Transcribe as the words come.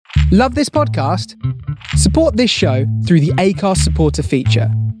Love this podcast? Support this show through the Acast supporter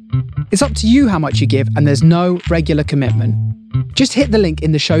feature. It's up to you how much you give, and there's no regular commitment. Just hit the link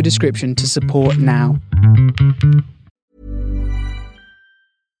in the show description to support now.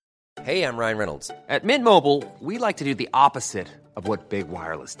 Hey, I'm Ryan Reynolds. At Mint Mobile, we like to do the opposite of what Big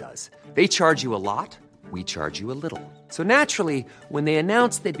Wireless does. They charge you a lot, we charge you a little. So naturally, when they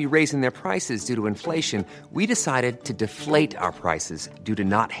announced they'd be raising their prices due to inflation, we decided to deflate our prices due to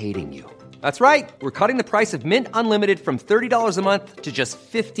not hating you. That's right. We're cutting the price of Mint Unlimited from $30 a month to just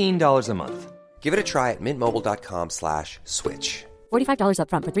 $15 a month. Give it a try at mintmobile.com/switch. $45 up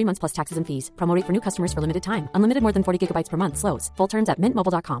front for 3 months plus taxes and fees. Promo rate for new customers for limited time. Unlimited more than 40 gigabytes per month. Slows full terms at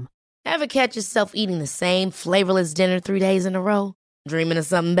mintmobile.com. Ever catch yourself eating the same flavorless dinner 3 days in a row? Dreaming of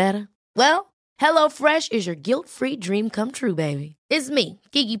something better? Well, HelloFresh is your guilt-free dream come true, baby. It's me,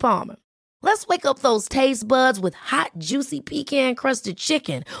 Keke Palmer. Let's wake up those taste buds with hot, juicy pecan-crusted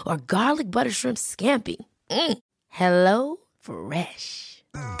chicken or garlic butter shrimp scampi. Hello Fresh.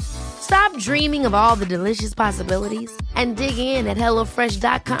 Stop dreaming of all the delicious possibilities and dig in at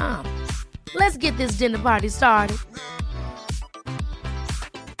HelloFresh.com. Let's get this dinner party started.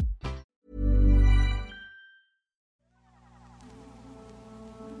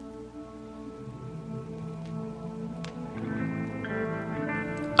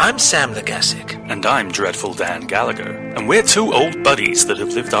 I'm Sam Legassic. And I'm Dreadful Dan Gallagher. And we're two old buddies that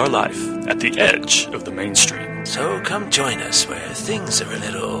have lived our life at the edge of the mainstream. So come join us where things are a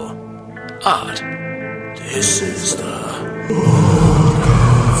little odd. This is the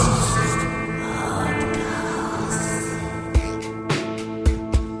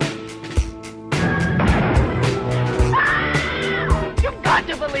You've got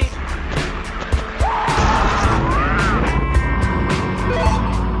to believe it.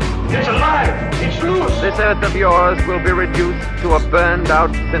 It's alive! It's loose! This earth of yours will be reduced to a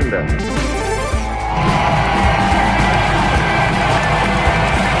burned-out cinder.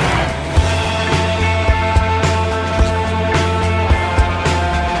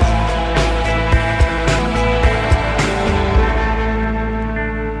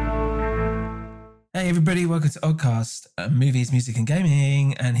 Hey everybody, welcome to Oddcast, Movies, Music and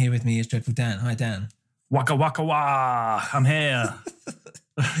Gaming, and here with me is Dreadful Dan. Hi Dan. Waka waka wah! I'm here.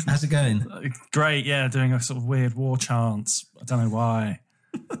 How's it going? Great, yeah, doing a sort of weird war chants. I don't know why.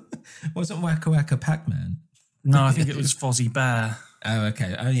 Wasn't Waka Waka Pac-Man? No, I think it was Fozzie Bear. Oh,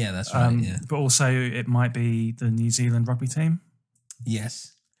 okay. Oh, yeah, that's right, yeah. But also it might be the New Zealand rugby team.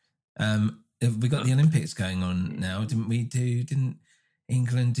 Yes. We got the Olympics going on now, didn't we? Didn't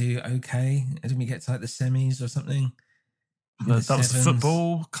England do okay? Didn't we get to like the semis or something? That was the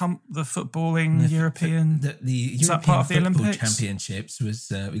football, the footballing European. The is European that part of the Football Olympics? Championships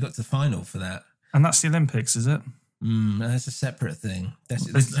was we got to the final for that. And that's the Olympics, is it? That's a separate thing. This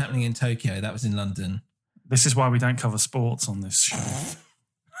is happening in Tokyo. That was in London. This is why we don't cover sports on this show.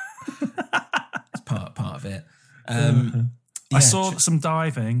 It's part of it. I saw some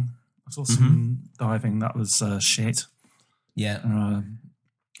diving. Diving. That was shit. Yeah.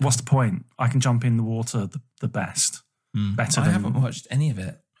 What's the point? I can jump in the water the best. Better I than... haven't watched any of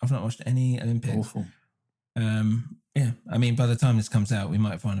it. I've not watched any Olympics. Awful. Yeah, I mean, by the time this comes out, we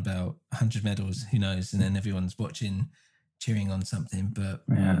might find about 100 medals. Who knows? And then everyone's watching, cheering on something. But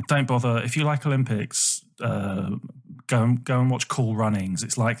yeah, don't bother. If you like Olympics, go and watch Cool Runnings.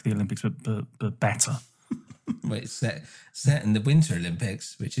 It's like the Olympics, but better. Well, it's set in the Winter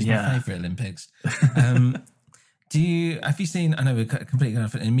Olympics, which is my favourite Olympics. Have you seen? I know we're completely going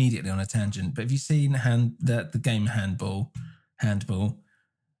off immediately on a tangent, but have you seen the game Handball?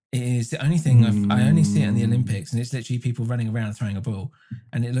 It is the only thing I only see it in the Olympics, and it's literally people running around throwing a ball,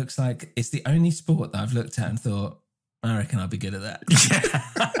 and it looks like it's the only sport that I've looked at and thought, I reckon I'll be good at that.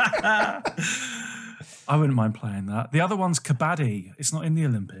 Yeah. I wouldn't mind playing that. The other one's kabaddi. It's not in the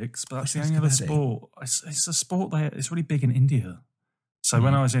Olympics, but that's the only other sport. It's a sport that it's really big in India. So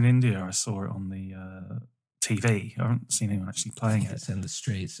when I was in India, I saw it on the TV. I haven't seen anyone actually playing it. It's in the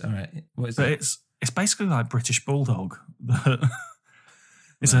streets. All right. What is but it? It's basically like British Bulldog.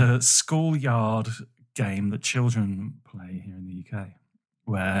 It's a schoolyard game that children play here in the UK,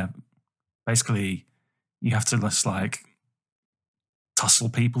 where basically you have to just like tussle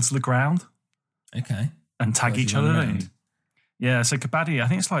people to the ground. Okay. And tag each other in. Yeah, so kabaddi, I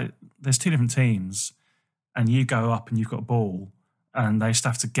think it's like there's two different teams and you go up and you've got a ball and they just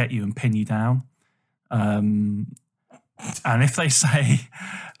have to get you and pin you down. And if they say,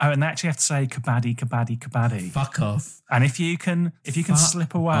 and they actually have to say kabaddi, kabaddi, kabaddi. Fuck off. And if you can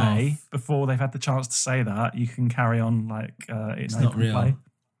slip away before they've had the chance to say that, you can carry on like it's not real. play.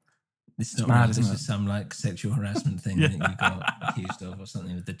 It's not mad, real. isn't This it? is some like sexual harassment thing that you got accused of or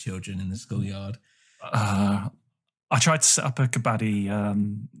something with the children in the schoolyard. I tried to set up a Kabaddi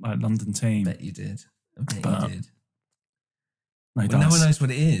like London team. Bet you did. I bet But- you did. No, Well, no one knows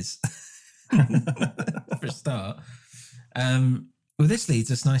what it is. For a start. Well, this leads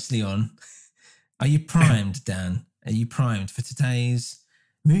us nicely on. Are you primed, Dan? Are you primed for today's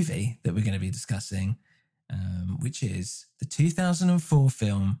movie that we're going to be discussing, which is the 2004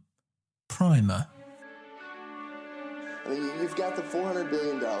 film Primer? I mean, you've got the $400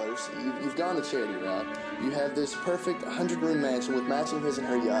 billion. You've gone the charity route. You have this perfect 100-room mansion with matching his and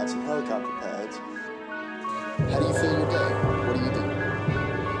her yachts and helicopter pads. How do you feel your day? What do you do?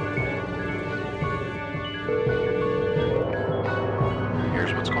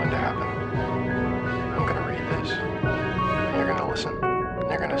 Here's what's going to happen. I'm going to read this, and you're going to listen, and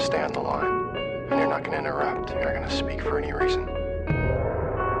you're going to stay on the line, and you're not going to interrupt. You're not going to speak for any reason.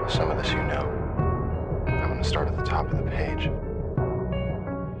 Some of this you know. I'm going to start at the top of the page.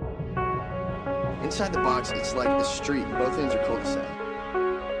 Inside the box, it's like a street. Both ends are cul-de-sac.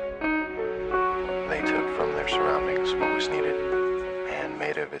 They took from their surroundings what was needed and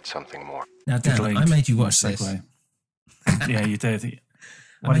made of it something more. Now, Dan, I made you watch this. Yeah, you did.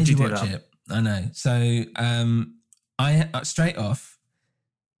 I made you watch it. I know. So, I straight off,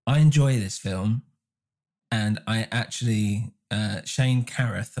 I enjoy this film, and I actually Shane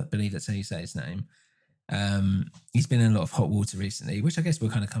Carruth, I believe that's how you say his name. He's been in a lot of hot water recently, which I guess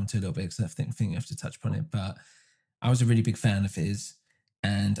we'll kind of come to a little bit because I think we have to touch upon it. But I was a really big fan of his,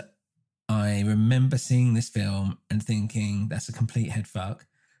 and I remember seeing this film and thinking that's a complete head fuck.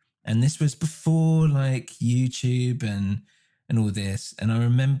 And this was before like YouTube and all this. And I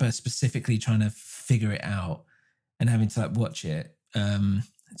remember specifically trying to figure it out and having to like watch it.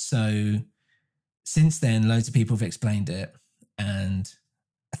 So since then, loads of people have explained it, and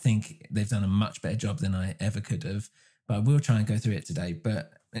I think they've done a much better job than I ever could have. But I will try and go through it today.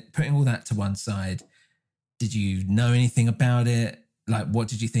 But putting all that to one side, did you know anything about it? Like, what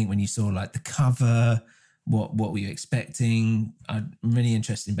did you think when you saw like the cover? What were you expecting? I'm really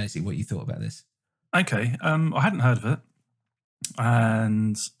interested in basically what you thought about this. Okay, I hadn't heard of it,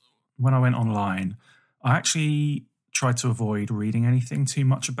 and when I went online, I actually tried to avoid reading anything too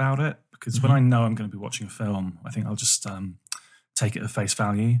much about it because when I know I'm going to be watching a film, I think I'll just take it at face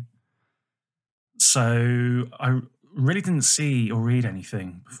value. So I really didn't see or read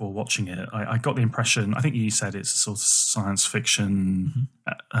anything before watching it. I got the impression, I think you said it's a sort of science fiction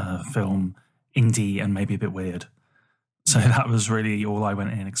film, indie and maybe a bit weird. So that was really all I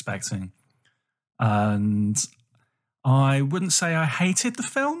went in expecting. And I wouldn't say I hated the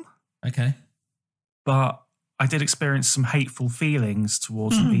film. Okay. But I did experience some hateful feelings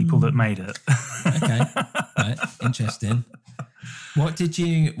towards the people that made it. Okay. Right. Interesting. What did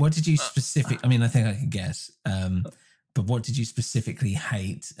you I mean, I think I could guess. But what did you specifically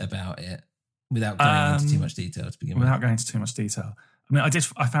hate about it without going into too much detail to begin with? Without going into too much detail. I mean, I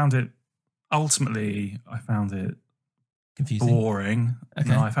found it confusing, boring. Okay.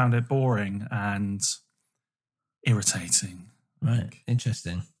 No, I found it boring and irritating. Right.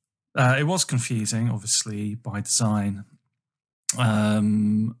 Interesting. It was confusing, obviously, by design.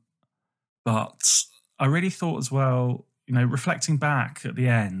 But I really thought as well, reflecting back at the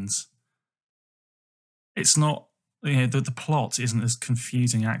end, it's not, the plot isn't as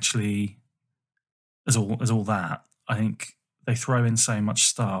confusing actually as all that. I think they throw in so much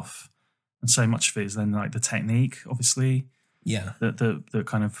stuff, and so much of it is then like the technique, obviously. Yeah. That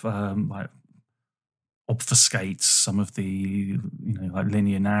kind of like obfuscates some of the like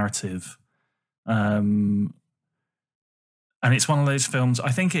linear narrative. And it's one of those films,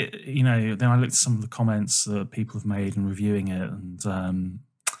 I think it, then I looked at some of the comments that people have made in reviewing it, and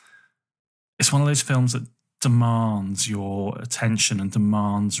it's one of those films that demands your attention and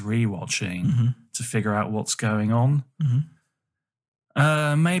demands rewatching to figure out what's going on.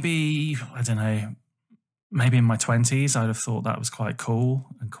 Maybe, I don't know, maybe in my 20s, I'd have thought that was quite cool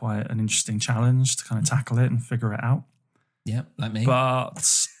and quite an interesting challenge to kind of tackle it and figure it out. Yeah, like me.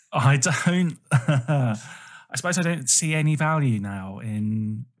 But I don't, I suppose I don't see any value now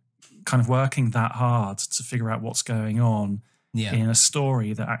in kind of working that hard to figure out what's going on in a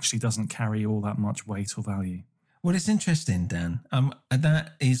story that actually doesn't carry all that much weight or value. Well, it's interesting, Dan.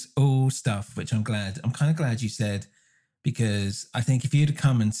 That is all stuff which I'm kind of glad you said, because I think if you'd have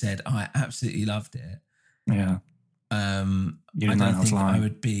come and said, I absolutely loved it. Yeah. I don't think I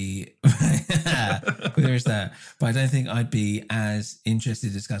would be, there is that, but I don't think I'd be as interested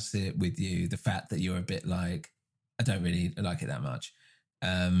to discuss it with you. The fact that you're a bit like, I don't really like it that much.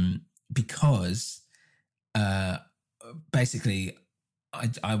 Because basically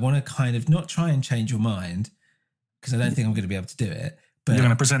I want to kind of not try and change your mind, because I don't think I'm going to be able to do it. But you're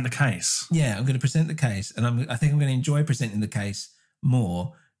going to present the case. Yeah, I'm going to present the case, and I think I'm going to enjoy presenting the case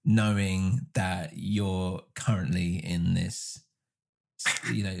more, knowing that you're currently in this,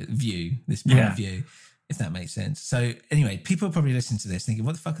 view, this point of view, if that makes sense. So anyway, people are probably listening to this thinking,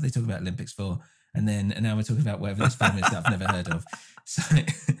 what the fuck are they talking about Olympics for? And now we're talking about whatever this film is that I've never heard of. So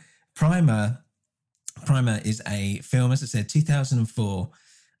Primer is a film, as I said, 2004.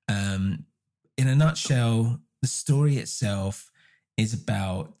 In a nutshell, the story itself is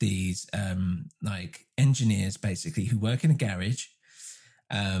about these engineers basically who work in a garage.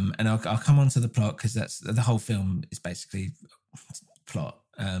 And I'll come on to the plot, because that's the whole film is basically plot.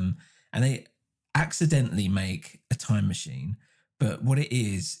 And they accidentally make a time machine. But what it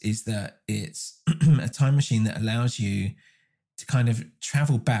is that it's a time machine that allows you to kind of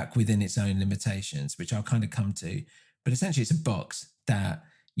travel back within its own limitations, which I'll kind of come to. But essentially it's a box that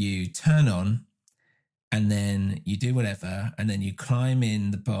you turn on, and then you do whatever, and then you climb in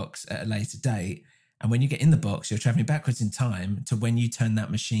the box at a later date. And when you get in the box, you're traveling backwards in time to when you turn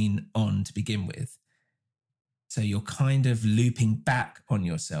that machine on to begin with. So you're kind of looping back on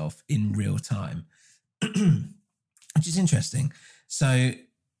yourself in real time, which is interesting. So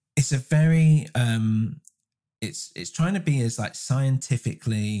it's a very, it's trying to be as like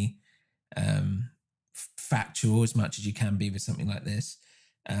scientifically factual as much as you can be with something like this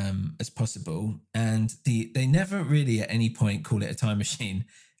as possible. And they never really at any point call it a time machine.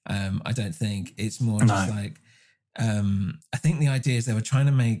 I don't think. It's more just like, I think the idea is they were trying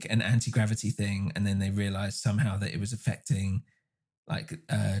to make an anti-gravity thing, and then they realized somehow that it was affecting like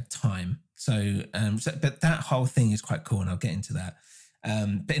time. So but that whole thing is quite cool, and I'll get into that.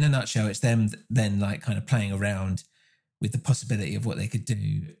 But in a nutshell, it's them then like kind of playing around with the possibility of what they could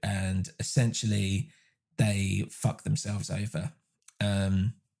do, and essentially they fuck themselves over.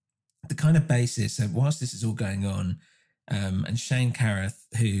 The kind of basis, so whilst this is all going on, and Shane Carruth,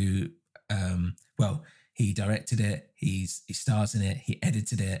 who, he directed it, he stars in it, he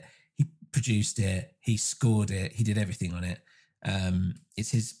edited it, he produced it, he scored it, he did everything on it. It's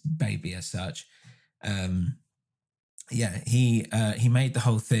his baby as such. He made the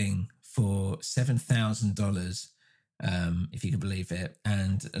whole thing for $7,000, if you can believe it.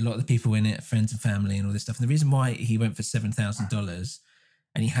 And a lot of the people in it, friends and family and all this stuff. And the reason why he went for $7,000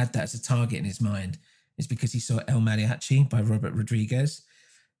 and he had that as a target in his mind is because he saw El Mariachi by Robert Rodriguez,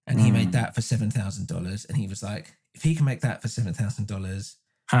 and he made that for $7,000. And he was like, if he can make that for $7,000,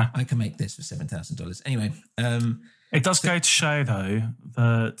 I can make this for $7,000. Anyway. It does go to show, though,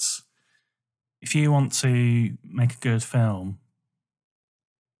 that if you want to make a good film,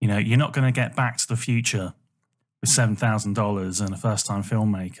 you're not going to get Back to the Future with $7,000 and a first-time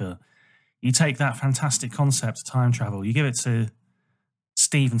filmmaker. You take that fantastic concept of time travel, you give it to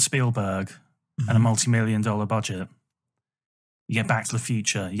Steven Spielberg and a multi-million-dollar budget. You get Back to the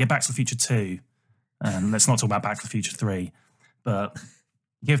Future. You get Back to the Future 2. And let's not talk about Back to the Future 3. But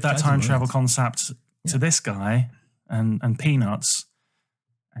give that time travel concept to this guy and peanuts,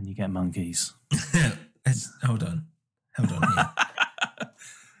 and you get monkeys. Hold on here.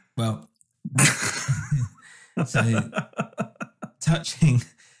 Well, so touching,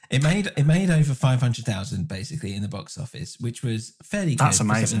 it made over 500,000 basically in the box office, which was fairly good. That's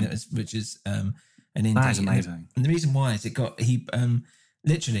amazing. Which is an indie. That is amazing. And the reason why is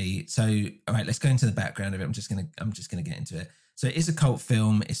literally. So all right, let's go into the background of it. I'm just gonna get into it. So it is a cult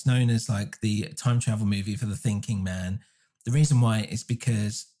film. It's known as like the time travel movie for the thinking man. The reason why is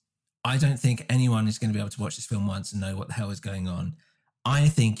because I don't think anyone is going to be able to watch this film once and know what the hell is going on. I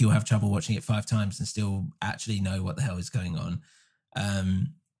think you'll have trouble watching it 5 times and still actually know what the hell is going on.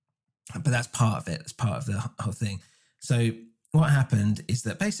 But that's part of it. That's part of the whole thing. So what happened is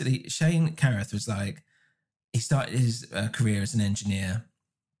that basically Shane Carruth was like, he started his career as an engineer.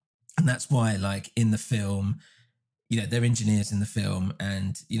 And that's why like in the film, they're engineers in the film,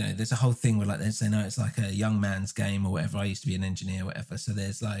 and, there's a whole thing where like they say, no, it's like a young man's game or whatever. I used to be an engineer or whatever. So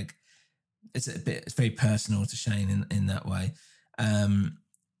there's like, it's very personal to Shane in that way. And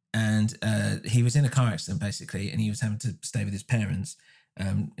he was in a car accident basically, and he was having to stay with his parents.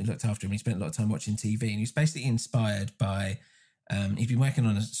 He looked after him. He spent a lot of time watching TV, and he was basically inspired by, he'd been working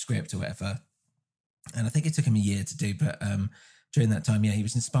on a script or whatever. And I think it took him a year to do, but during that time, he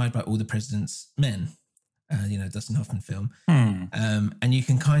was inspired by All the President's Men. Dustin Hoffman film. And you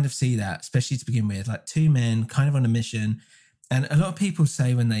can kind of see that, especially to begin with, like 2 men kind of on a mission. And a lot of people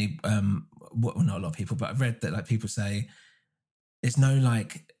say when they, not a lot of people, but I've read that like people say there's no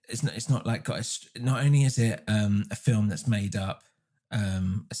like, it's not like not only is it a film that's made up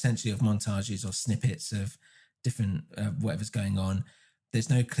essentially of montages or snippets of different whatever's going on, there's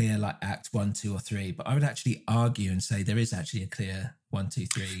no clear like act 1, 2, or 3, but I would actually argue and say there is actually a clear 1, 2,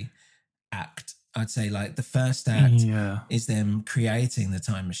 3 act. I'd say like the first act is them creating the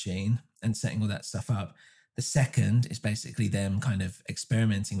time machine and setting all that stuff up. The second is basically them kind of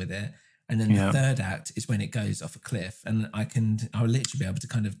experimenting with it. And then the third act is when it goes off a cliff. And I'll literally be able to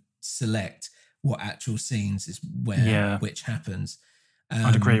kind of select what actual scenes is where which happens.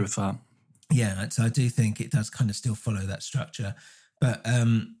 I'd agree with that. Yeah, so I do think it does kind of still follow that structure. But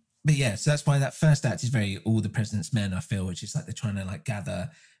yeah, so that's why that first act is very All the President's Men, I feel, which is like they're trying to like gather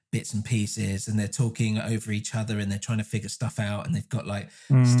bits and pieces and they're talking over each other and they're trying to figure stuff out and they've got like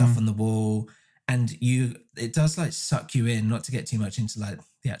stuff on the wall. And it does like suck you in, not to get too much into like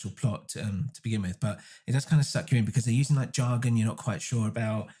the actual plot to begin with, but it does kind of suck you in because they're using like jargon you're not quite sure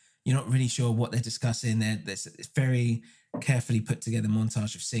about. You're not really sure what they're discussing. It's very carefully put together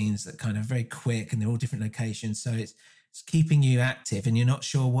montage of scenes that kind of very quick and they're all different locations. So it's keeping you active and you're not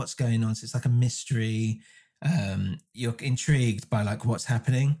sure what's going on. So it's like a mystery. You're intrigued by like what's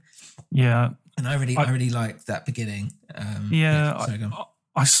happening. Yeah. And I really liked that beginning.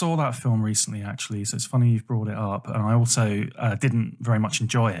 I saw that film recently, actually, so it's funny you've brought it up. And I also didn't very much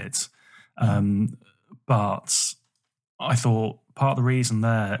enjoy it. But I thought part of the reason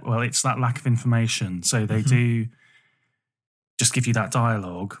there, well, it's that lack of information. So they do just give you that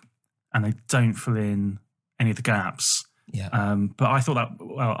dialogue and they don't fill in any of the gaps. Yeah. But I thought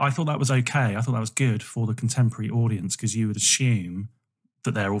that was okay. I thought that was good for the contemporary audience because you would assume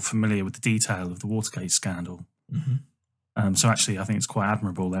that they're all familiar with the detail of the Watergate scandal. Mm-hmm. So actually, I think it's quite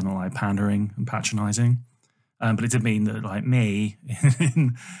admirable. They're not like pandering and patronising. But it did mean that, like me,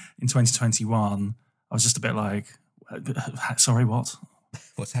 in 2021, I was just a bit like, sorry, what?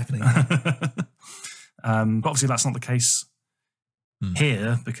 What's happening? But obviously, that's not the case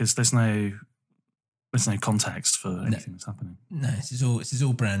here because there's no context for anything that's happening. No, this is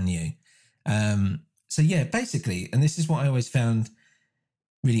all brand new. So yeah, basically, and this is what I always found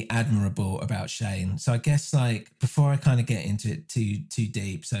really admirable about Shane. So I guess like before I kind of get into it too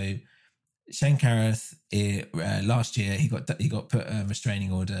deep, so Shane Carruth, last year he got put a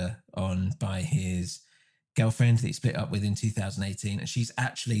restraining order on by his girlfriend that he split up with in 2018, and she's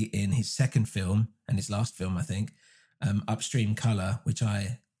actually in his second film and his last film, I think, Upstream Colour, which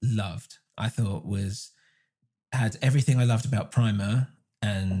I loved. I thought had everything I loved about Primer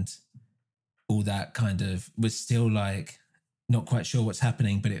and all that kind of was still like not quite sure what's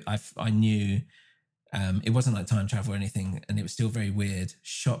happening, but I knew it wasn't like time travel or anything, and it was still very weird,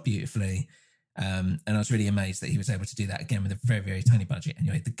 shot beautifully, and I was really amazed that he was able to do that again with a very, very tiny budget.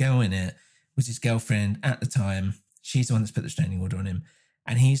 Anyway, the girl in it was his girlfriend at the time. She's the one that's put the restraining order on him,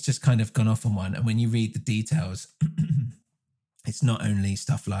 and he's just kind of gone off on one. And when you read the details, it's not only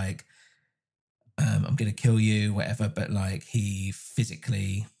stuff like I'm going to kill you, whatever, but like he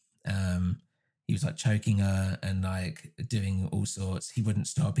physically, he was like choking her and like doing all sorts. He wouldn't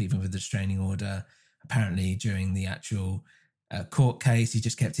stop even with the restraining order. Apparently during the actual court case, he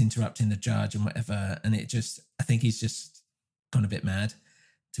just kept interrupting the judge and whatever. And I think he's just gone a bit mad,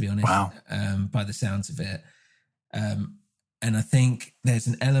 to be honest, by the sounds of it. And I think there's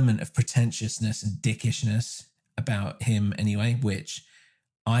an element of pretentiousness and dickishness about him anyway, which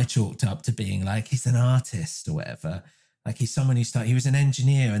I chalked up to being like, he's an artist or whatever. Like he's someone he was an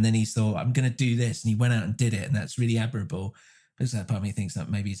engineer and then he thought, I'm going to do this. And he went out and did it. And that's really admirable. But that part of me thinks that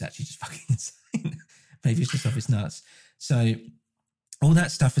maybe he's actually just fucking insane. Maybe he's just off his nuts. So all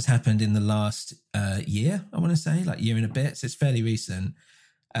that stuff has happened in the last year, I want to say, like year and a bit. So it's fairly recent.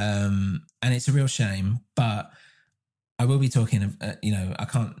 And it's a real shame, but I will be talking,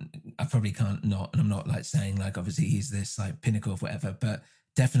 I probably can't not, and I'm not like saying like, obviously he's this like pinnacle of whatever, but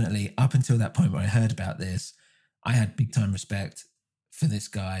definitely up until that point where I heard about this, I had big time respect for this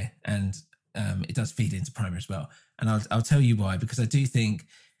guy, and it does feed into Primer as well. And I'll tell you why, because I do think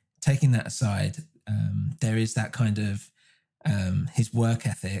taking that aside, there is that kind of, his work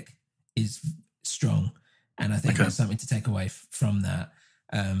ethic is strong. And I think there's something to take away from that.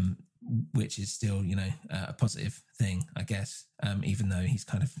 Which is still, a positive thing, I guess, even though he's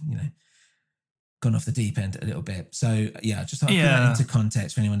kind of, gone off the deep end a little bit. So, yeah, just like put that into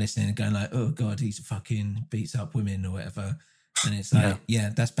context for anyone listening and going like, oh, God, he's fucking beats up women or whatever. And it's like,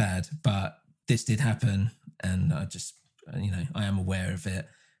 yeah, that's bad. But this did happen. And I just, I am aware of it.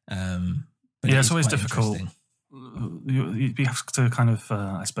 But it's always difficult. You have to kind of,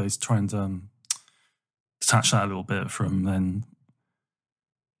 I suppose, try and detach that a little bit from then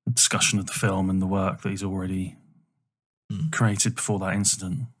the discussion of the film and the work that he's already created before that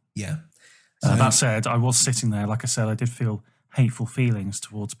incident. Yeah. So, that said, I was sitting there, like I said, I did feel hateful feelings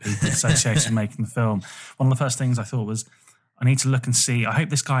towards people associated with making the film. One of the first things I thought was, I need to look and see. I hope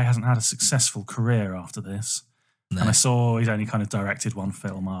this guy hasn't had a successful career after this. No. And I saw he'd only kind of directed one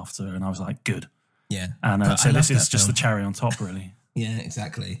film after, and I was like, good. Yeah. And so this is just the cherry on top, really. Yeah,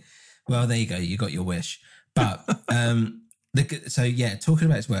 exactly. Well, there you go. You got your wish. But so yeah, talking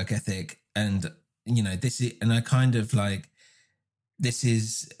about his work ethic, and this is, and I kind of like, this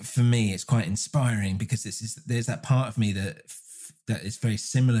is, for me, it's quite inspiring, because there's that part of me that is very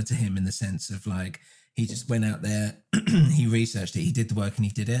similar to him, in the sense of like, he just went out there, he researched it, he did the work, and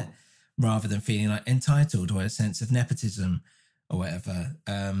he did it, rather than feeling like entitled or a sense of nepotism or whatever.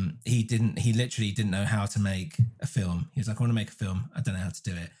 He literally didn't know how to make a film. He was like, I want to make a film, I don't know how to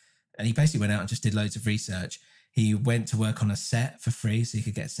do it. And he basically went out and just did loads of research. He went to work on a set for free so he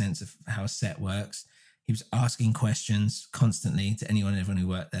could get a sense of how a set works. He was asking questions constantly to everyone who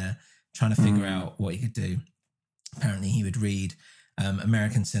worked there, trying to figure out what he could do. Apparently he would read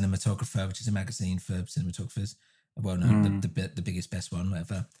American Cinematographer, which is a magazine for cinematographers, well known, the biggest, best one,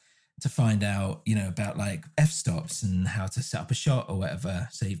 whatever, to find out, about like f-stops and how to set up a shot or whatever.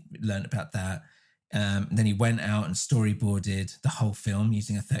 So he learned about that. Then he went out and storyboarded the whole film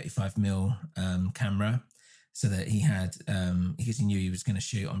using a 35mm camera, so that he had, because he knew he was going to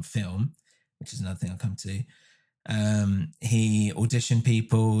shoot on film, which is another thing I'll come to. He auditioned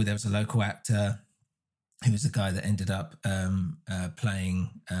people. There was a local actor who was the guy that ended up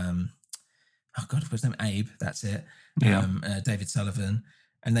playing, what was his name? Abe, that's it. Yeah. David Sullivan.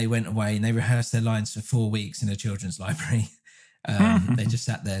 And they went away and they rehearsed their lines for 4 weeks in a children's library. They just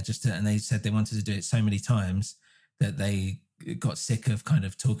sat there and they said they wanted to do it so many times that they got sick of kind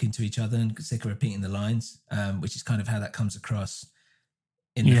of talking to each other and sick of repeating the lines, which is kind of how that comes across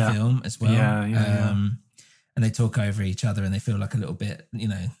in the film as well. And they talk over each other and they feel like a little bit,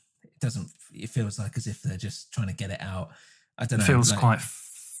 it feels like as if they're just trying to get it out. I don't know. It feels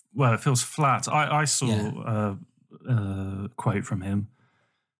it feels flat. I saw a quote from him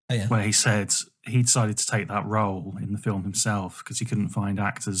where he said he decided to take that role in the film himself because he couldn't find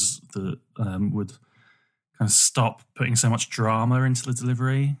actors that would kind of stop putting so much drama into the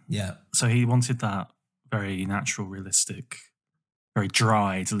delivery. Yeah. So he wanted that very natural, realistic, very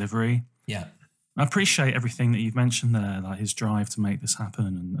dry delivery. Yeah. I appreciate everything that you've mentioned there, like his drive to make this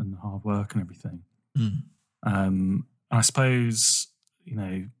happen and the hard work and everything. And I suppose,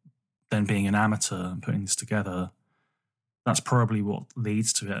 then being an amateur and putting this together, that's probably what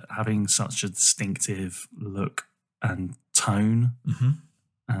leads to it having such a distinctive look and tone,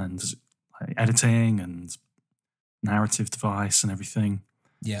 and like, editing and narrative device and everything.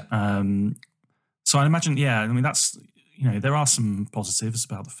 Yeah. So I imagine, that's, there are some positives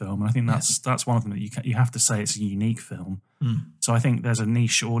about the film, and I think that's one of them, that you have to say it's a unique film. So I think there's a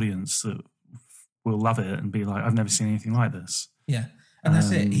niche audience that will love it and be like, I've never seen anything like this. Yeah. And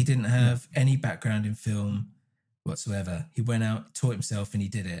that's it. He didn't have any background in film whatsoever. He went out, taught himself, and he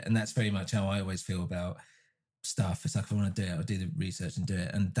did it. And that's very much how I always feel about stuff. It's like, if I want to do it, I'll do the research and do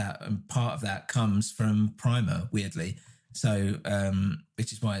it. And part of that comes from Primer, weirdly. So,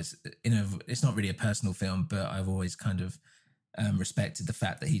 which is why it's not really a personal film, but I've always kind of respected the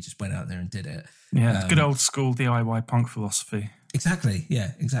fact that he just went out there and did it. Yeah, good old school DIY punk philosophy. Exactly.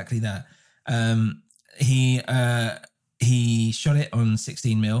 Yeah, exactly that. He shot it on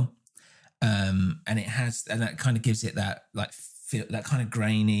 16mm, and that kind of gives it that that kind of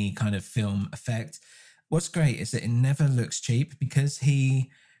grainy kind of film effect. What's great is that it never looks cheap because the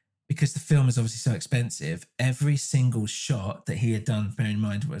film is obviously so expensive. Every single shot that he had done, bearing in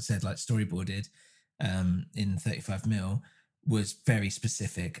mind what I said, like storyboarded in 35mm, was very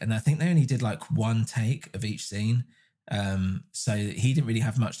specific. And I think they only did like one take of each scene. So he didn't really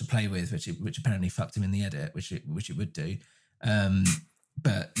have much to play with, which apparently fucked him in the edit, which it would do.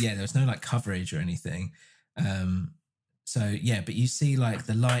 But yeah, there was no like coverage or anything. So yeah, but you see like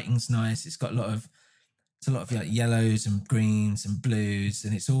the lighting's nice. It's got a lot of like yellows and greens and blues,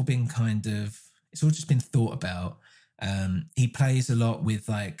 and it's all just been thought about. He plays a lot with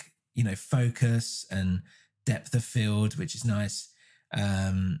like, focus and depth of field, which is nice.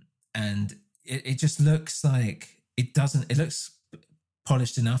 And it just looks like it looks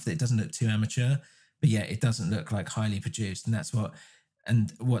polished enough that it doesn't look too amateur, but yeah, it doesn't look like highly produced.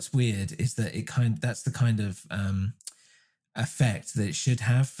 And what's weird is that that's the kind of effect that it should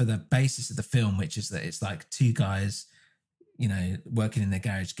have for the basis of the film, which is that it's like two guys, working in their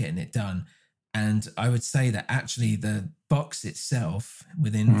garage, getting it done. And I would say that actually the box itself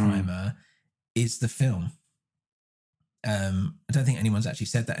within Primer is the film. I don't think anyone's actually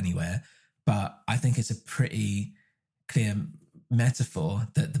said that anywhere, but I think it's a pretty clear metaphor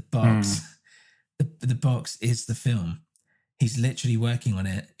that the box, the box is the film. He's literally working on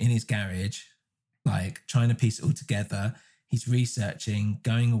it in his garage, like trying to piece it all together. He's researching,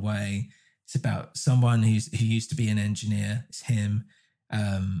 going away. It's about someone who used to be an engineer. It's him,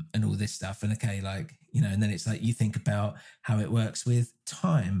 and all this stuff. And okay, like, you know, and then it's like you think about how it works with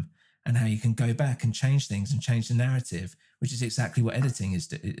time and how you can go back and change things and change the narrative, which is exactly what editing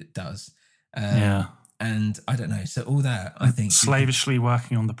it does. And I don't know. So all that, I think, slavishly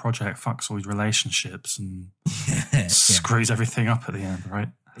working on the project fucks all his relationships and screws everything up at the end, right?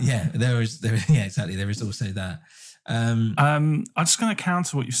 Yeah, exactly. There is also that. I'm just going to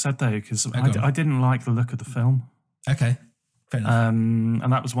counter what you said though, because I didn't like the look of the film. Okay, fair enough.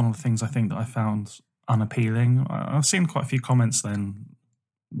 And that was one of the things I think that I found unappealing. I've seen quite a few comments then,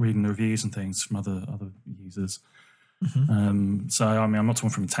 reading the reviews and things from other users. Mm-hmm. So I mean, I'm not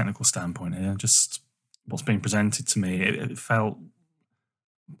talking from a technical standpoint here. Just what's being presented to me, it felt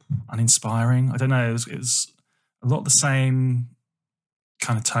uninspiring. I don't know. It was a lot of the same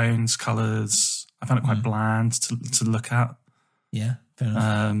kind of tones, colours. I found it quite bland to look at. Yeah, fair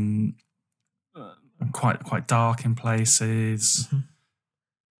enough. Quite dark in places. Mm-hmm.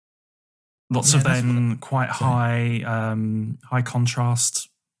 Lots of then quite high contrast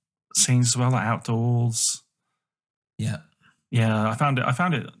scenes as well, like outdoors. Yeah. Yeah, I found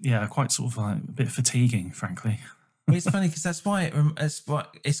it quite sort of like a bit fatiguing, frankly. Well, it's funny because that's why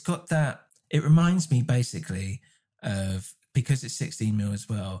it's got that. It reminds me basically of, because it's 16mm as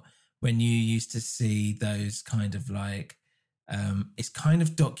well, when you used to see those kind of like, it's kind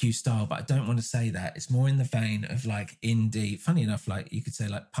of docu style, but I don't want to say that. It's more in the vein of like indie. Funny enough, like you could say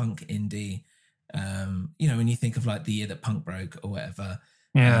like punk indie. You know, when you think of like the year that punk broke or whatever.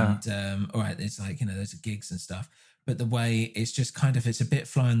 Yeah. And all right, it's like, you know, those are gigs and stuff. But the way it's just kind of, it's a bit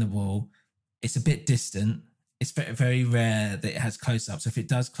fly on the wall. It's a bit distant. It's very, very rare that it has close up. So if it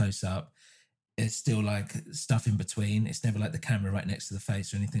does close up, it's still like stuff in between. It's never like the camera right next to the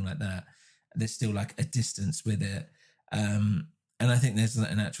face or anything like that. There's still like a distance with it. And I think there's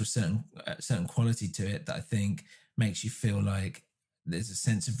an actual certain quality to it that I think makes you feel like there's a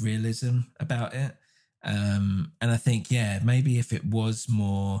sense of realism about it. And I think, maybe if it was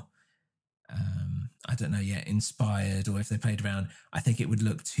more, I don't know, inspired, or if they played around, I think it would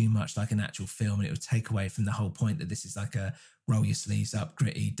look too much like an actual film, and it would take away from the whole point that this is like a roll your sleeves up,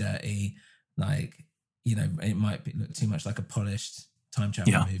 gritty, dirty, like, you know, it might look too much like a polished time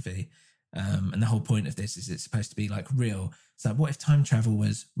travel movie. And the whole point of this is it's supposed to be like real. So what if time travel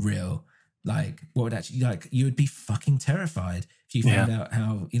was real? Like, what would actually, like, you would be fucking terrified if you found out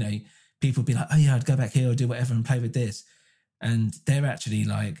how, you know, people would be like, oh yeah, I'd go back here or do whatever and play with this. And they're actually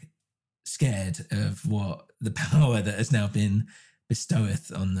like scared of what the power that has now been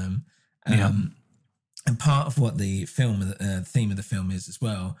bestoweth on them. And part of what the film, theme of the film is as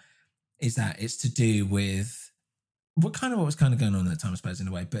well, is that it's to do with what was going on at the time, I suppose, in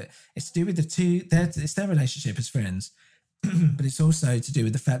a way, but it's to do with the two, it's their relationship as friends, but it's also to do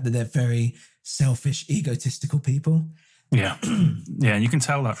with the fact that they're very selfish, egotistical people. Yeah. Yeah, you can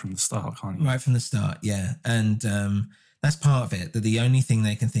tell that from the start, can't you? Right from the start, yeah. And that's part of it, that the only thing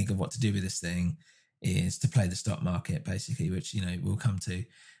they can think of what to do with this thing is to play the stock market, basically, which, you know, we'll come to.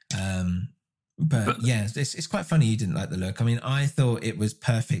 But yeah, it's quite funny you didn't like the look. I mean, I thought it was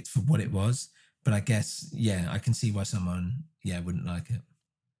perfect for what it was, but I guess, I can see why someone, wouldn't like it.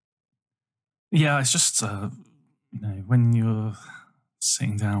 Yeah, it's just, you know, when you're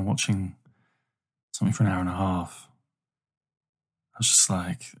sitting down watching something for an hour and a half, I was just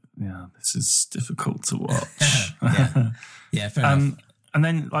like, this is difficult to watch. Yeah, fair enough. And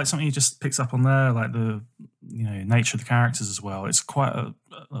then, like, something he just picks up on there, like the, you know, nature of the characters as well. It's quite a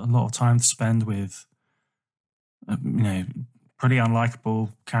lot of time to spend with, you know, pretty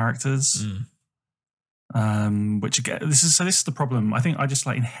unlikable characters. Which again, this is the problem. I think I just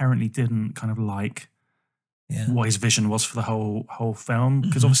like inherently didn't kind of like what his vision was for the whole film,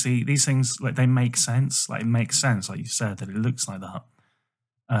 because obviously these things, like, they make sense. Like, it makes sense, like you said, that it looks like that.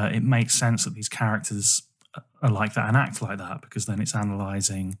 It makes sense that these characters are like that and act like that, because then it's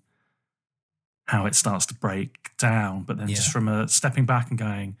analysing how it starts to break down. But then just from a stepping back and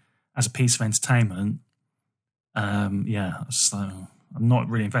going, as a piece of entertainment, I was just like, I'm not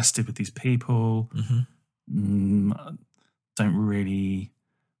really invested with these people. Don't really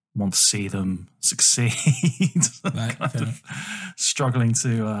want to see them succeed. Right, kind of struggling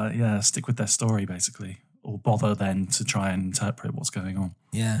to stick with their story, basically, or bother then to try and interpret what's going on.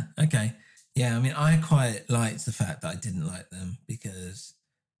 Yeah, okay. Yeah, I mean, I quite liked the fact that I didn't like them, because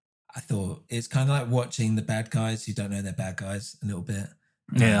I thought it's kind of like watching the bad guys who don't know they're bad guys a little bit.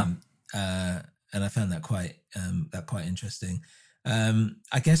 Yeah. And I found that quite interesting.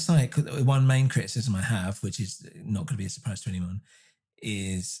 I guess, like, one main criticism I have, which is not going to be a surprise to anyone,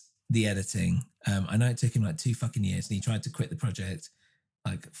 is the editing. I know it took him like 2 fucking years, and he tried to quit the project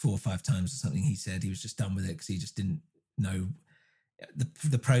like 4 or 5 times or something. He said he was just done with it because he just didn't know.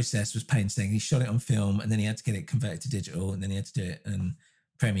 The process was painstaking. He shot it on film, and then he had to get it converted to digital, and then he had to do it in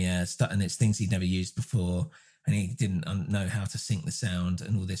Premiere, and it's things he'd never used before, and he didn't know how to sync the sound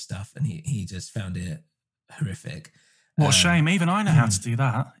and all this stuff, and he just found it horrific. What a shame. Even I know how to do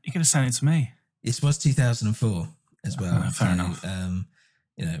that. You could have sent it to me. This was 2004 as well. Fair enough.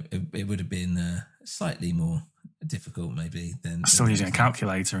 You know, it would have been slightly more difficult maybe than... Still using a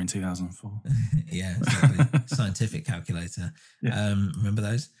calculator in 2004. Yeah, exactly. Scientific calculator. Yeah. Remember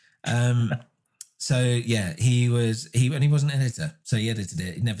those? So yeah, he wasn't an editor. So he edited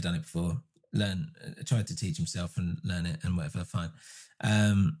it. He'd never done it before. Tried to teach himself and learn it and whatever, fine.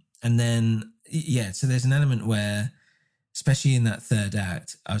 And then, yeah, so there's an element where, especially in that third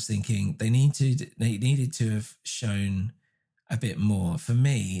act, I was thinking they needed to have shown a bit more. For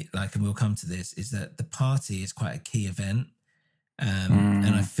me, like, and we'll come to this, is that the party is quite a key event.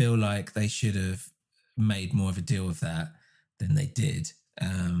 And I feel like they should have made more of a deal of that than they did,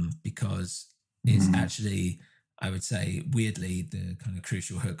 because it's actually, I would say, weirdly, the kind of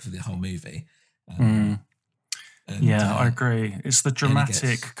crucial hook for the whole movie. I agree. It's the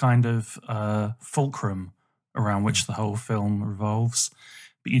dramatic kind of fulcrum around which the whole film revolves.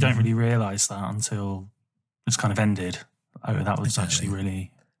 But you don't really realise that until it's kind of ended. Oh, that was actually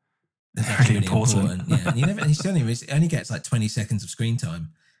really important. Yeah, and he only gets like 20 seconds of screen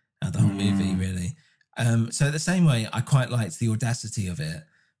time out of the whole movie, really. So the same way, I quite liked the audacity of it,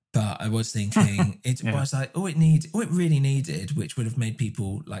 but I was thinking it was like, it really needed, which would have made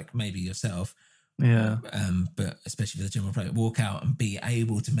people like maybe yourself, but especially for the general public, walk out and be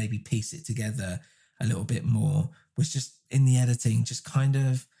able to maybe piece it together a little bit more, was just in the editing, just kind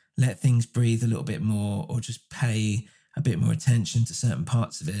of let things breathe a little bit more, or just pay a bit more attention to certain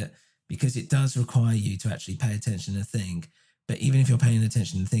parts of it, because it does require you to actually pay attention and think. But even if you're paying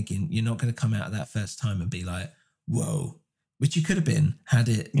attention and thinking, you're not going to come out of that first time and be like, whoa, which you could have been had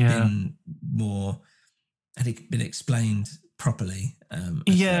it been more, had it been explained properly.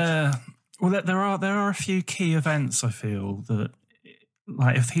 Well, there are a few key events, I feel, that,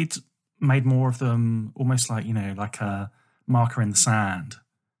 like, if he'd made more of them almost like, you know, like a marker in the sand,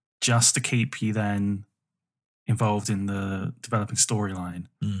 just to keep you then involved in the developing storyline,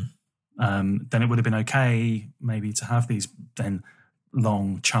 then it would have been okay maybe to have these then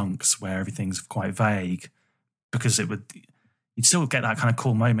long chunks where everything's quite vague, because you'd still get that kind of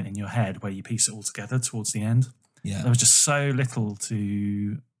cool moment in your head where you piece it all together towards the end. Yeah, there was just so little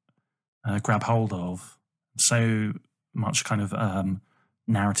to grab hold of, so much kind of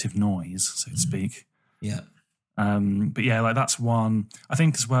narrative noise, so to speak. Yeah. But yeah, like that's one. I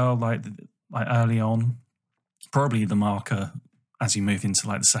think as well, like early on, probably the marker as you move into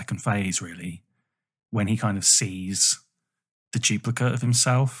like the second phase, really, when he kind of sees the duplicate of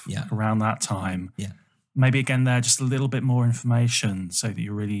himself around that time. Yeah. Maybe again there, just a little bit more information so that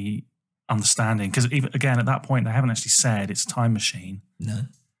you're really understanding. Because even again, at that point, they haven't actually said it's a time machine. No.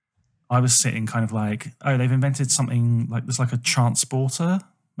 I was sitting kind of like, oh, they've invented something like there's like a transporter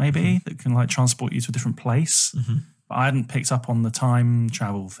maybe that can like transport you to a different place. But I hadn't picked up on the time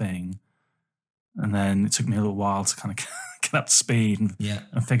travel thing. And then it took me a little while to kind of get up to speed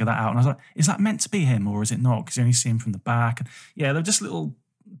and figure that out. And I was like, is that meant to be him or is it not? Because you only see him from the back. And yeah, there were just little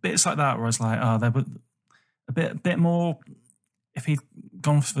bits like that where I was like, oh, there were a bit more, if he'd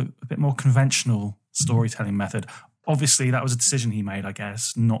gone for a bit more conventional storytelling method. Obviously, that was a decision he made, I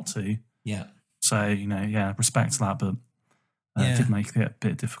guess, not to. Yeah. So, you know, respect to that, but it did make it a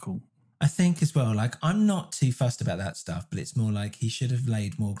bit difficult. I think as well, like, I'm not too fussed about that stuff, but it's more like he should have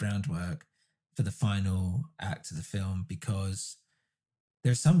laid more groundwork for the final act of the film, because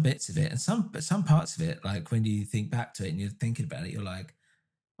there are some bits of it and some parts of it, like when you think back to it and you're thinking about it, you're like,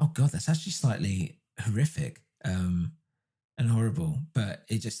 oh God, that's actually slightly horrific and horrible. But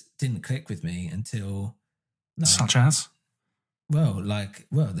it just didn't click with me until... Like, such as? Well,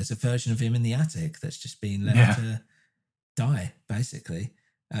 there's a version of him in the attic that's just been left to die, basically.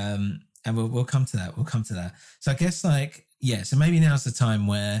 And we'll come to that. We'll come to that. So I guess so maybe now's the time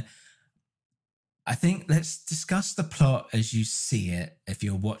where I think let's discuss the plot as you see it if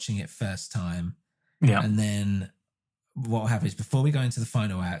you're watching it first time. Yeah. And then what will happen is before we go into the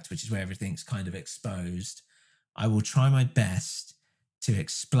final act, which is where everything's kind of exposed, I will try my best to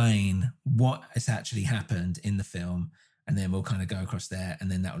explain what has actually happened in the film, and then we'll kind of go across there,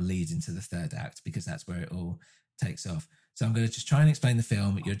 and then that will lead into the third act because that's where it all takes off. So I'm going to just try and explain the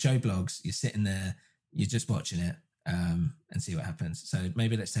film. You're Joe Bloggs, you're sitting there, you're just watching it and see what happens. So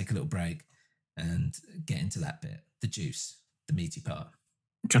maybe let's take a little break and get into that bit, the juice, the meaty part.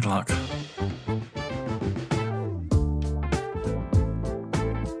 Good luck.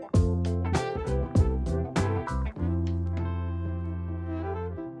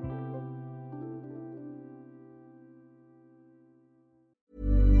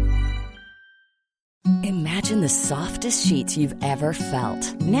 Imagine the softest sheets you've ever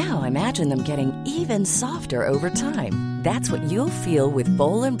felt. Now imagine them getting even softer over time. That's what you'll feel with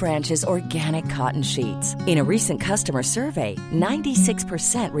Boll & Branch's organic cotton sheets. In a recent customer survey,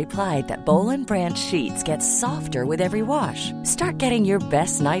 96% replied that Boll & Branch sheets get softer with every wash. Start getting your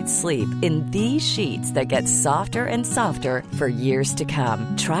best night's sleep in these sheets that get softer and softer for years to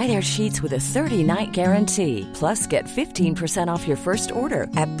come. Try their sheets with a 30-night guarantee. Plus, get 15% off your first order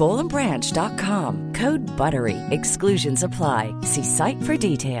at bollandbranch.com. Code BUTTERY. Exclusions apply. See site for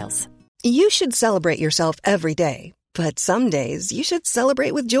details. You should celebrate yourself every day. But some days you should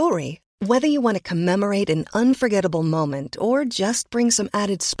celebrate with jewelry. Whether you want to commemorate an unforgettable moment or just bring some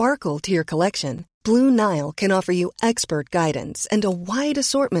added sparkle to your collection, Blue Nile can offer you expert guidance and a wide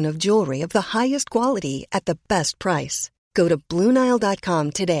assortment of jewelry of the highest quality at the best price. Go to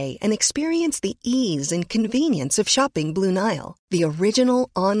BlueNile.com today and experience the ease and convenience of shopping Blue Nile, the original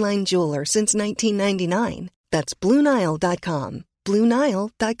online jeweler since 1999. That's BlueNile.com.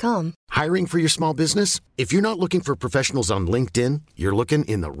 BlueNile.com. Hiring for your small business? If you're not looking for professionals on LinkedIn, you're looking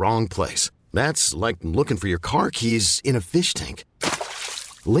in the wrong place. That's like looking for your car keys in a fish tank.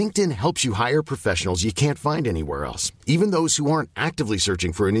 LinkedIn helps you hire professionals you can't find anywhere else, even those who aren't actively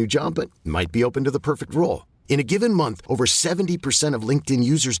searching for a new job but might be open to the perfect role. In a given month, over 70% of LinkedIn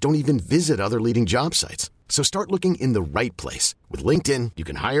users don't even visit other leading job sites. So start looking in the right place. With LinkedIn, you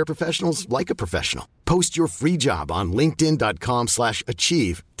can hire professionals like a professional. Post your free job on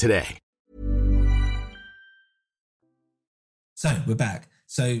linkedin.com/achieve today. So we're back.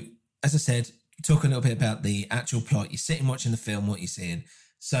 So as I said, talk a little bit about the actual plot. You're sitting watching the film, what you're seeing.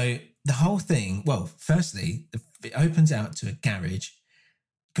 So the whole thing, well, firstly, it opens out to a garage.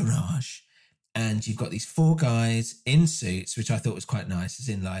 And you've got these four guys in suits, which I thought was quite nice, as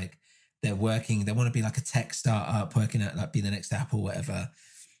in like they're working, they want to be like a tech startup, working at like be the next Apple, whatever.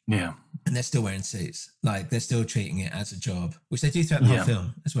 Yeah. And they're still wearing suits. Like they're still treating it as a job, which they do throughout the whole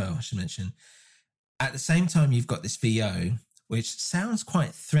film as well, I should mention. At the same time, you've got this VO, which sounds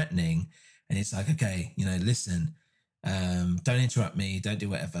quite threatening. And it's like, okay, you know, listen, don't interrupt me, don't do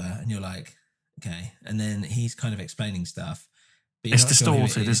whatever. And you're like, okay. And then he's kind of explaining stuff. But it's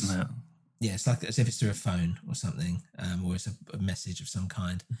distorted, isn't it? Yeah, it's like as if it's through a phone or something, or it's a message of some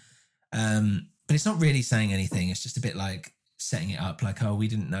kind. But it's not really saying anything. It's just a bit like setting it up, like, oh, we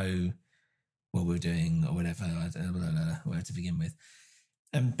didn't know what we were doing or whatever, where to begin with.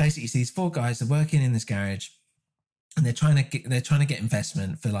 And basically, you see these four guys are working in this garage, and they're trying to get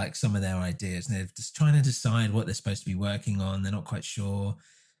investment for like some of their ideas, and they're just trying to decide what they're supposed to be working on. They're not quite sure.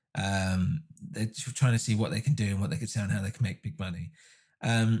 They're trying to see what they can do and what they can sell and how they can make big money.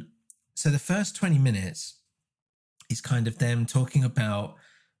 So the first 20 minutes is kind of them talking about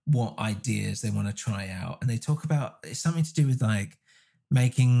what ideas they want to try out. And they talk about, it's something to do with like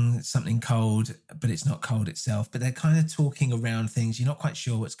making something cold, but it's not cold itself. But they're kind of talking around things. You're not quite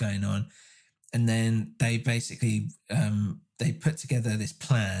sure what's going on. And then they basically, they put together this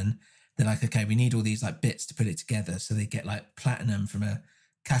plan. They're like, okay, we need all these like bits to put it together. So they get like platinum from a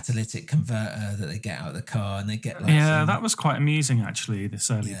catalytic converter that they get out of the car, and they get like that was quite amusing actually. This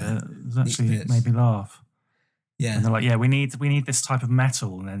early bit, it made me laugh. Yeah, and they're like, we need this type of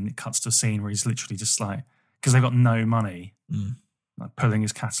metal, and then it cuts to a scene where he's literally just like, because they've got no money, like pulling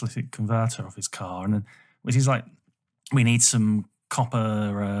his catalytic converter off his car, and then he's like, we need some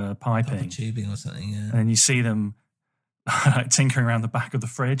copper piping, copper tubing or something. Yeah, and then you see them like tinkering around the back of the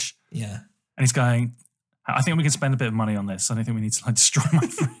fridge. Yeah, and he's going, I think we can spend a bit of money on this. I don't think we need to like destroy my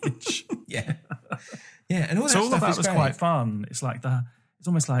fridge. Yeah, and all that so all stuff of that is was great. quite fun. It's like it's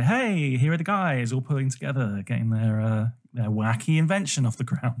almost like, hey, here are the guys all pulling together, getting their wacky invention off the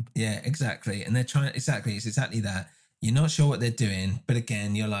ground. Yeah, exactly. And they're trying. It's exactly that. You're not sure what they're doing, but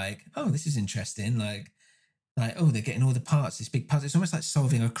again, you're like, oh, this is interesting. Like, oh, they're getting all the parts. This big puzzle. It's almost like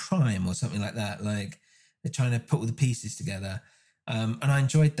solving a crime or something like that. Like they're trying to put all the pieces together. And I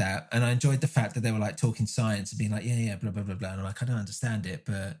enjoyed that. And I enjoyed the fact that they were like talking science and being like, yeah, blah, blah, blah, blah. And I'm like, I don't understand it,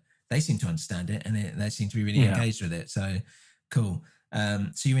 but they seem to understand it, and they seem to be really engaged with it. So cool.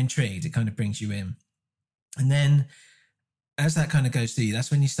 So you're intrigued. It kind of brings you in. And then as that kind of goes through you,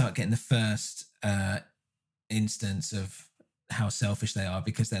 that's when you start getting the first instance of how selfish they are,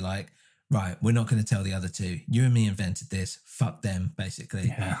 because they're like, right, we're not going to tell the other two. You and me invented this. Fuck them, basically.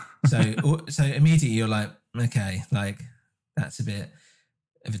 Yeah. So immediately you're like, okay, like, that's a bit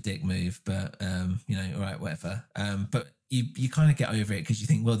of a dick move, but all right, whatever. But you kind of get over it because you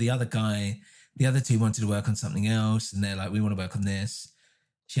think, well, the other two wanted to work on something else, and they're like, we want to work on this.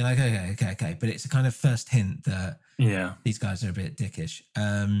 So you're like, okay. But it's a kind of first hint that these guys are a bit dickish.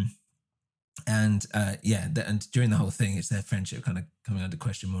 And during the whole thing, it's their friendship kind of coming under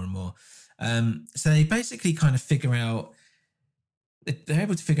question more and more. So they basically kind of figure out, they're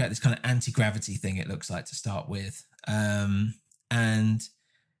able to figure out this kind of anti-gravity thing, it looks like, to start with.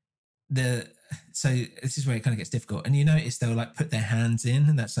 So this is where it kind of gets difficult. And you notice they'll like put their hands in,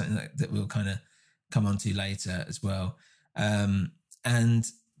 and that's something that we'll kind of come on to later as well. And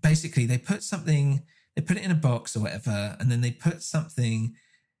basically they put it in a box or whatever, and then they put something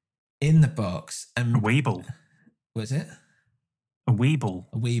in the box. And a Weeble. What is it? A Weeble.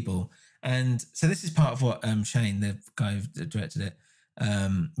 A Weeble. And so this is part of what Shane, the guy who directed it,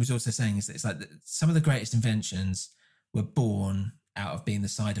 was also saying, is that it's like some of the greatest inventions were born out of being the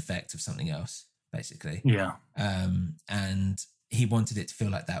side effect of something else, basically. Yeah. And he wanted it to feel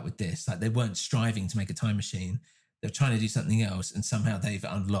like that with this. Like they weren't striving to make a time machine. They're trying to do something else, and somehow they've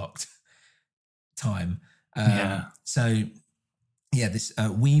unlocked time. So, this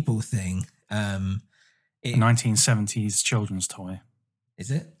Weeble thing. A 1970s children's toy.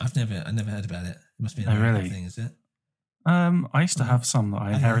 Is it? I never heard about it. It must be an American thing, is it? I used to have some that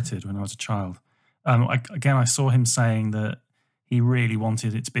I inherited when I was a child. I saw him saying that he really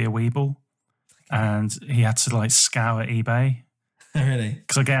wanted it to be a Weeble, and he had to like scour eBay. Really?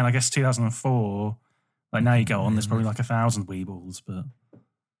 Because again, I guess 2004. Like now you go on, there's probably like 1,000 Weebles, but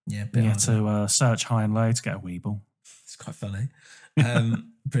you had to search high and low to get a Weeble. It's quite funny.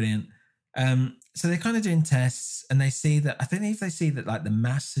 Brilliant. So they're kind of doing tests, and they see that, I think if they see that like the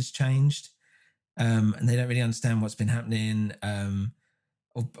mass has changed, and they don't really understand what's been happening,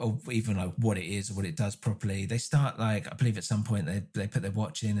 or even like what it is or what it does properly, they start like, I believe at some point they put their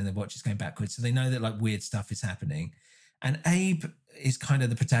watch in and their watch is going backwards. So they know that like weird stuff is happening. And Abe is kind of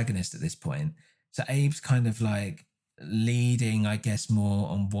the protagonist at this point. So Abe's kind of like leading, I guess, more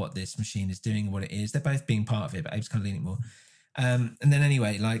on what this machine is doing and what it is. They're both being part of it, but Abe's kind of leading more. And then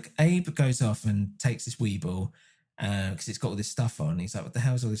anyway, like Abe goes off and takes this Weeble because it's got all this stuff on. He's like, what the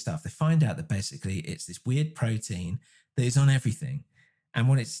hell is all this stuff? They find out that basically it's this weird protein that is on everything. And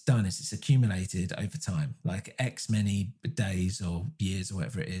what it's done is it's accumulated over time, like X many days or years or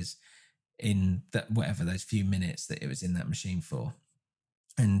whatever it is in that, whatever, those few minutes that it was in that machine for.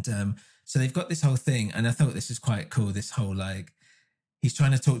 And so they've got this whole thing. And I thought this was quite cool. This whole, like, he's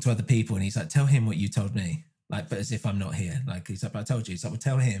trying to talk to other people and he's like, tell him what you told me. Like, but as if I'm not here. Like, he's like, but I told you. He's like, well,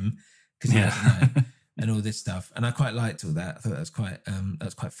 tell him because he doesn't know. And all this stuff. And I quite liked all that. I thought that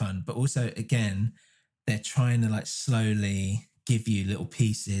was quite fun. But also, again, they're trying to like slowly give you little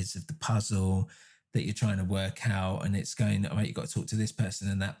pieces of the puzzle that you're trying to work out. And it's going, all right, you've got to talk to this person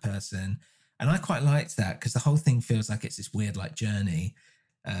and that person. And I quite liked that because the whole thing feels like it's this weird like journey.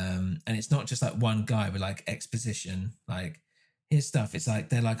 And it's not just like one guy with like exposition, like here's stuff. It's like,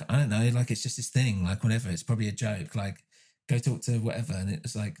 they're like, I don't know, like it's just this thing, like whatever. It's probably a joke, like go talk to whatever. And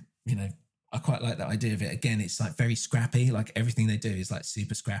it's like, you know, I quite like that idea of it. Again, it's like very scrappy. Like everything they do is like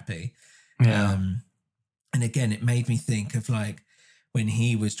super scrappy. Yeah. And again, it made me think of like when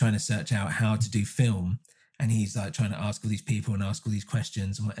he was trying to search out how to do film and he's like trying to ask all these people and ask all these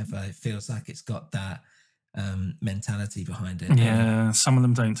questions and whatever. It feels like it's got that mentality behind it. Yeah. Some of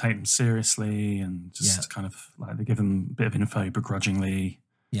them don't take them seriously and just kind of like they give them a bit of info begrudgingly.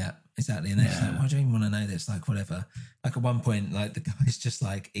 Yeah, exactly. And then it's like, why do you even want to know this? Like, whatever. Like at one point, like the guy's just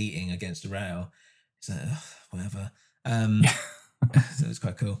like eating against a rail. He's like, whatever. So it was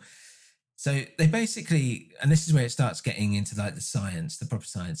quite cool. So they basically, and this is where it starts getting into like the science, the proper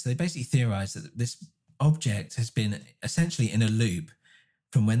science. So they basically theorize that this object has been essentially in a loop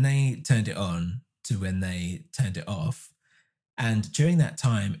from when they turned it on to when they turned it off. And during that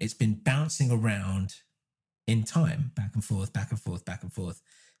time, it's been bouncing around in time, back and forth, back and forth, back and forth.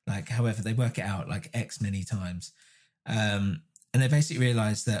 Like, however, they work it out like X many times. And they basically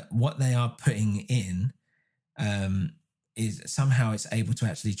realize that what they are putting in is somehow it's able to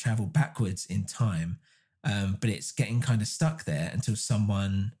actually travel backwards in time. But it's getting kind of stuck there until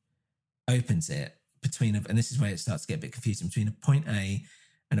someone opens it and this is where it starts to get a bit confusing, between a point A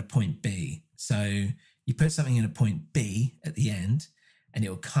and a point B. So you put something in a point B at the end and it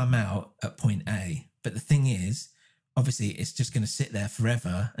will come out at point A. But the thing is, obviously, it's just going to sit there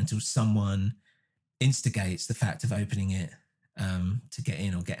forever until someone instigates the fact of opening it to get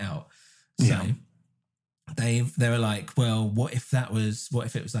in or get out. So they were like, well, what if it was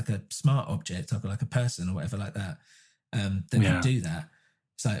like a smart object, like a person or whatever like that, that could do that?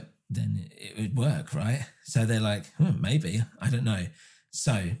 So then it would work, right? So they're like, maybe, I don't know.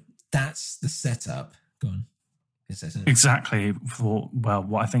 So that's the setup. Go on. Exactly.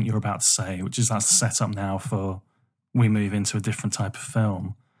 What I think you're about to say, which is that's the setup now for we move into a different type of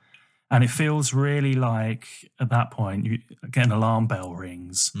film. And it feels really like, at that point, an alarm bell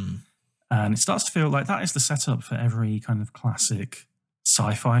rings. And it starts to feel like that is the setup for every kind of classic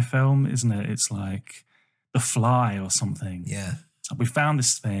sci-fi film, isn't it? It's like The Fly or something. Yeah. So we found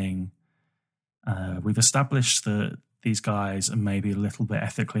this thing. We've established that these guys are maybe a little bit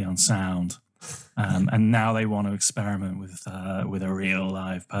ethically unsound. And now they want to experiment with a real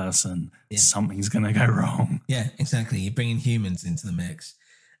live person. Yeah. Something's going to go wrong. Yeah, exactly. You're bringing humans into the mix.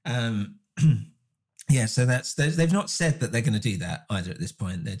 Yeah, so they've not said that they're going to do that either at this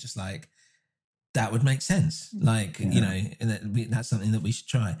point. They're just like, that would make sense. Like, that's something that we should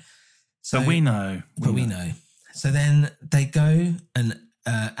try. So but we know. We know. So then they go and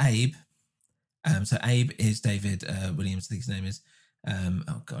Abe. So Abe is David Williams, I think his name is.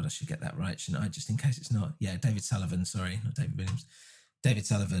 Oh God, I should get that right, shouldn't I? Just in case it's not. Yeah, David Sullivan. Sorry, not David Williams. David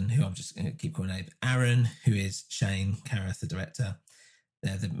Sullivan, who I'm just going to keep calling Abe. Aaron, who is Shane Carruth, the director.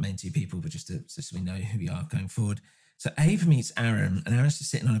 They're the main two people, but just so we know who we are going forward. So Abe meets Aaron, and Aaron's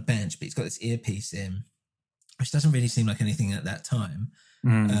just sitting on a bench, but he's got this earpiece in, which doesn't really seem like anything at that time,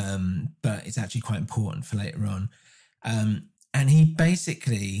 but it's actually quite important for later on. And he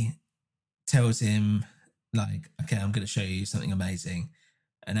basically tells him, like, okay, I'm going to show you something amazing.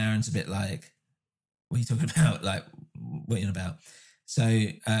 And Aaron's a bit like, what are you talking about? Like, what are you on about? So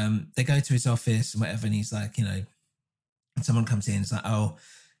they go to his office and whatever, and he's like, someone comes in, it's like, oh,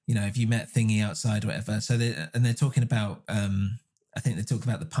 have you met Thingy outside or whatever? So they're talking about, I think they talk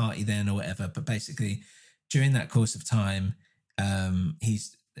about the party then or whatever, but basically during that course of time,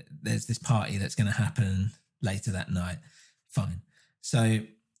 there's this party that's going to happen later that night. Fine. So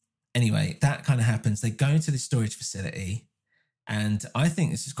anyway, that kind of happens. They go into this storage facility, and I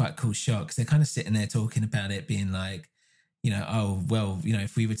think this is quite a cool shot because they're kind of sitting there talking about it, being like, oh, well,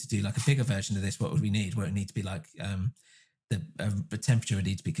 if we were to do like a bigger version of this, what would we need? Well, it would need to be like, the temperature would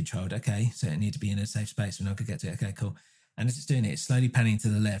need to be controlled. Okay, so it need to be in a safe space. We're not going to get to it. Okay, cool. And as it's doing it, it's slowly panning to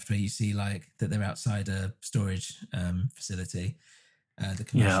the left where you see like that they're outside a storage facility, the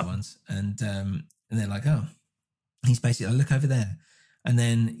commercial ones. And they're like, oh, he's basically, look over there. And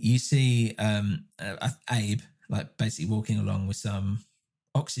then you see Abe like basically walking along with some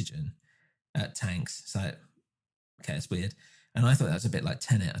oxygen tanks. It's like, okay, it's weird. And I thought that was a bit like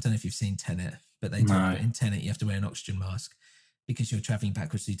Tenet. I don't know if you've seen Tenet, but they talk in Tenet you have to wear an oxygen mask because you're traveling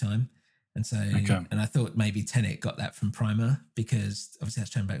backwards through time. And so, and I thought maybe Tenet got that from Primer because obviously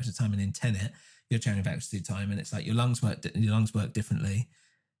that's traveling backwards through time. And in Tenet, you're traveling backwards through time, and it's like your lungs work differently.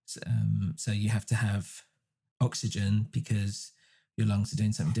 So you have to have oxygen because your lungs are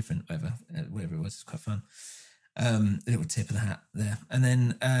doing something different. Whatever it was, it's quite fun. A little tip of the hat there, and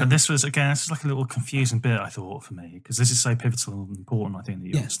then. But this was like a little confusing bit, I thought, for me, because this is so pivotal and important. I think that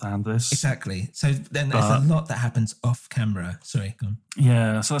you understand this exactly. So then there's a lot that happens off camera. Sorry, go on.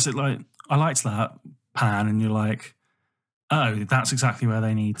 Yeah, so that's it. Like I liked that pan, and you're like, oh, that's exactly where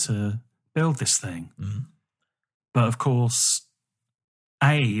they need to build this thing. Mm. But of course,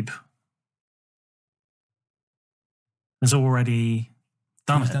 Abe has already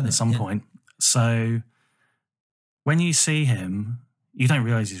done it at some point. So when you see him, you don't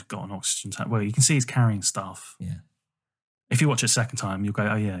realise he's got an oxygen tank. Well, you can see he's carrying stuff. Yeah. If you watch it a second time, you'll go,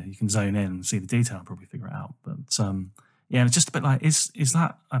 oh yeah, you can zone in and see the detail and probably figure it out. But yeah, it's just a bit like, is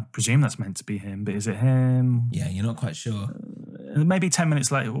that, I presume that's meant to be him, but is it him? Yeah, you're not quite sure. Maybe 10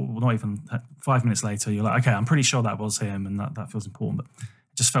 minutes later, or not even 5 minutes later, you're like, okay, I'm pretty sure that was him and that feels important. But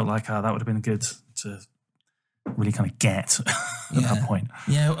it just felt like that would have been good to really kind of get at that point.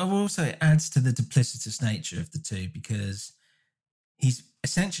 Yeah, also it adds to the duplicitous nature of the two because he's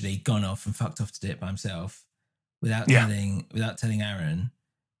essentially gone off and fucked off to do it by himself without telling Aaron,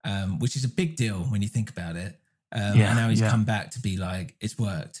 which is a big deal when you think about it. And now he's come back to be like, it's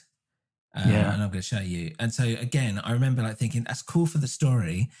worked. And I'm going to show you. And so again, I remember like thinking that's cool for the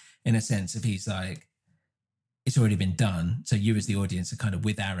story in a sense of he's like, it's already been done. So you as the audience are kind of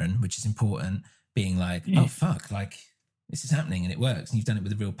with Aaron, which is important. Being like, oh, fuck, like, this is happening and it works and you've done it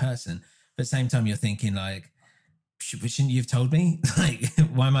with a real person. But at the same time, you're thinking like, shouldn't you have told me? Like,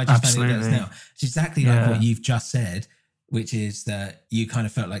 why am I just finding out now? It's exactly like what you've just said, which is that you kind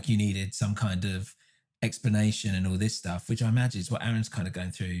of felt like you needed some kind of explanation and all this stuff, which I imagine is what Aaron's kind of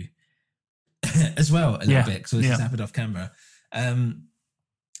going through as well a little bit because this has happened off camera. And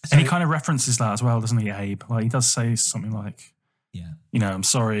he kind of references that as well, doesn't he, Abe? Like, he does say something like, I'm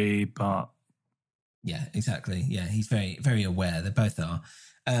sorry, but... Yeah, exactly. Yeah, he's very, very aware. They both are.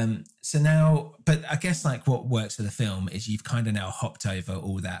 So now, but I guess like what works for the film is you've kind of now hopped over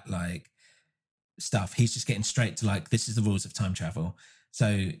all that like stuff. He's just getting straight to like, this is the rules of time travel.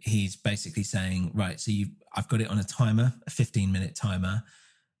 So he's basically saying, right, so I've got it on a timer, a 15-minute timer.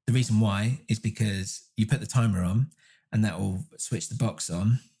 The reason why is because you put the timer on and that will switch the box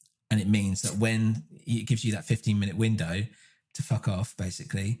on. And it means that when it gives you that 15-minute window to fuck off,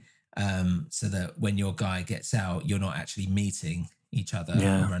 basically, so that when your guy gets out, you're not actually meeting each other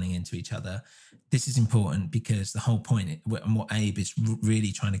or running into each other. This is important because the whole point and what Abe is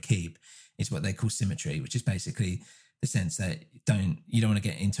really trying to keep is what they call symmetry, which is basically the sense that you don't want to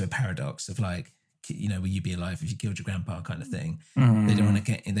get into a paradox of like, you know, will you be alive if you killed your grandpa kind of thing. They don't want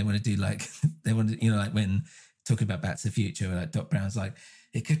to they want to do like, they want to, you know, like when talking about Back to the Future, like Doc Brown's like,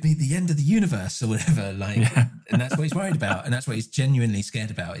 it could be the end of the universe or whatever. Like, and that's what he's worried about. And that's what he's genuinely scared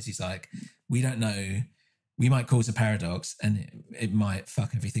about is he's like, we don't know, we might cause a paradox and it might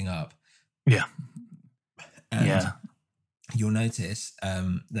fuck everything up. Yeah. And you'll notice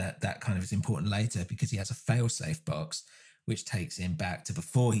that kind of is important later because he has a fail-safe box which takes him back to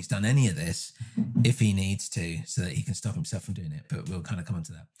before he's done any of this, if he needs to, so that he can stop himself from doing it. But we'll kind of come on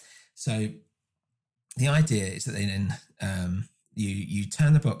to that. So the idea is that they then you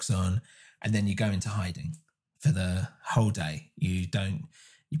turn the box on and then you go into hiding for the whole day. You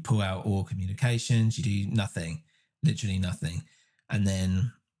pull out all communications, you do nothing, literally nothing. And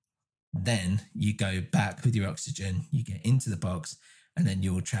then you go back with your oxygen, you get into the box, and then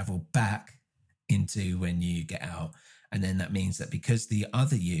you'll travel back into when you get out. And then that means that because the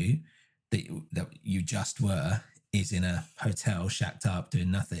other you that you just were is in a hotel, shacked up, doing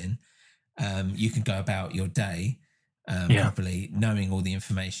nothing, you can go about your day properly, knowing all the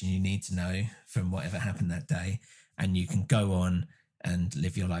information you need to know from whatever happened that day, and you can go on and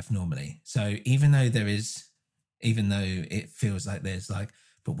live your life normally. So even though it feels like there's like,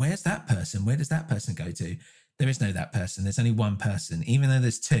 but where's that person? Where does that person go to? There is no that person. There's only one person. Even though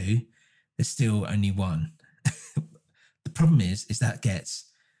there's two, there's still only one. The problem is that gets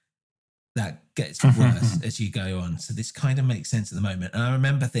worse as you go on. So this kind of makes sense at the moment. And I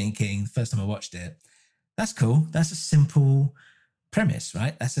remember thinking the first time I watched it, that's cool. That's a simple premise,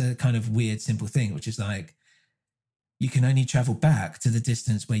 right? That's a kind of weird, simple thing, which is like, you can only travel back to the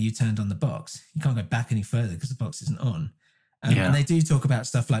distance where you turned on the box. You can't go back any further because the box isn't on. And they do talk about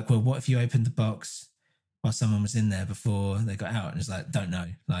stuff like, well, what if you opened the box while someone was in there before they got out? And it's like, don't know.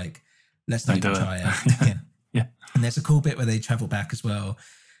 Like, let's not even try it. Yeah. And there's a cool bit where they travel back as well.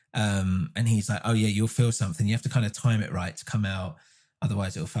 And he's like, oh yeah, you'll feel something. You have to kind of time it right to come out.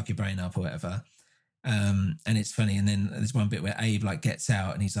 Otherwise it'll fuck your brain up or whatever. And it's funny. And then there's one bit where Abe like gets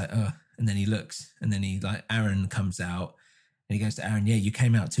out and he's like, oh, and then he looks and then he like, Aaron comes out and he goes to Aaron, yeah, you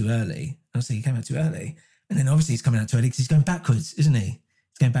came out too early. I was like, you came out too early. And then obviously he's coming out too early because he's going backwards, isn't he?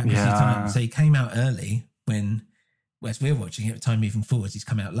 He's going backwards in time. So he came out early when, as we're watching it, time moving forwards, he's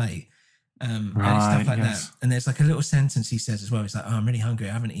come out late. And stuff like that. And there's like a little sentence he says as well. He's like, oh, I'm really hungry.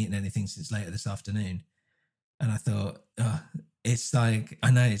 I haven't eaten anything since later this afternoon. And I thought, oh, it's like,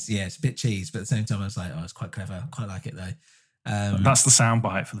 I know it's a bit cheese, but at the same time I was like, oh, it's quite clever. I quite like it though. That's the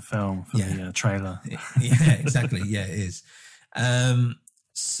soundbite for the film, for the trailer. Yeah, exactly. Yeah, it is.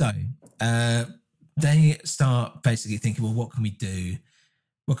 So they start basically thinking, well, what can we do?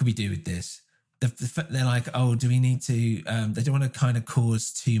 What can we do with this? They're like, oh, do we need to, they don't want to kind of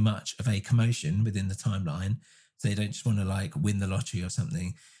cause too much of a commotion within the timeline. So they don't just want to like win the lottery or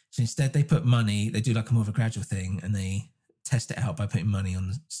something. So instead they put money, they do like a more of a gradual thing and they test it out by putting money on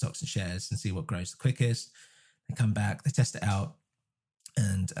the stocks and shares and see what grows the quickest. They come back, they test it out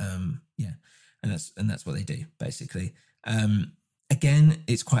and and that's what they do basically. Again,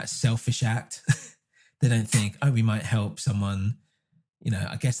 it's quite a selfish act. They don't think, oh, we might help someone. You know,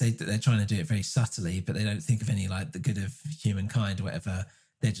 I guess they're trying to do it very subtly, but they don't think of any like the good of humankind or whatever.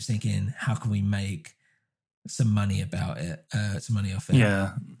 They're just thinking, how can we make some money about it, some money off it?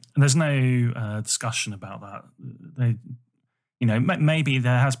 Yeah, and there's no discussion about that. They, you know, maybe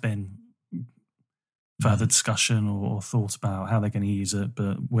there has been further discussion or thought about how they're going to use it,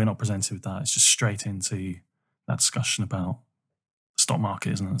 but we're not presented with that. It's just straight into that discussion about the stock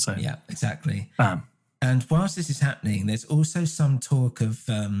market, isn't it? So yeah, exactly. Bam. And whilst this is happening, there's also some talk of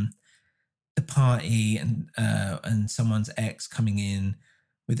the party and someone's ex coming in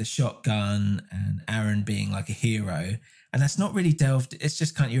with a shotgun and Aaron being like a hero. And that's not really delved. It's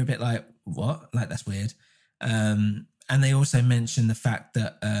just kind of, you're a bit like, what? Like, that's weird. And they also mention the fact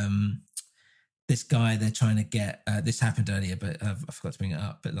that this guy they're trying to get, this happened earlier, but I forgot to bring it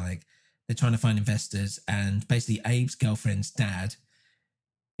up, but like they're trying to find investors and basically Abe's girlfriend's dad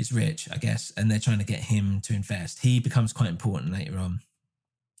is rich, I guess, and they're trying to get him to invest. He becomes quite important later on,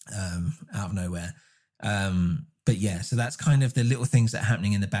 out of nowhere. But yeah, so that's kind of the little things that are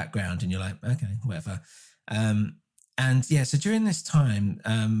happening in the background, and you're like, okay, whatever. And yeah, so during this time,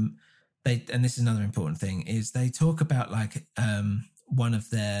 and this is another important thing, is they talk about like one of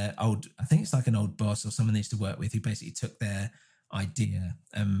their old, I think it's like an old boss or someone they used to work with, who basically took their idea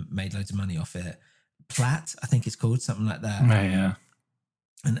and made loads of money off it. Platt, I think it's called, something like that. Yeah.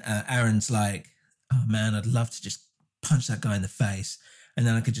 And Aaron's like, oh man, I'd love to just punch that guy in the face, and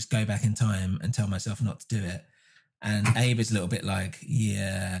then I could just go back in time and tell myself not to do it. And Abe is a little bit like,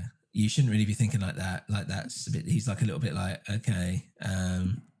 yeah, you shouldn't really be thinking like that. Like that's a bit, he's like a little bit like, okay,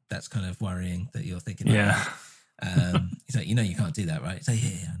 that's kind of worrying that you're thinking like that. He's like, you can't do that, right? He's like,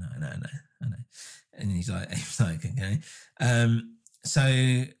 yeah, I know. And he's like, okay.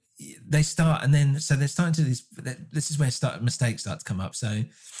 So they start, and then, so they're starting to this is where mistakes start to come up. So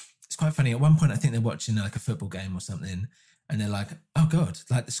it's quite funny. At one point, I think they're watching like a football game or something, and they're like, oh God,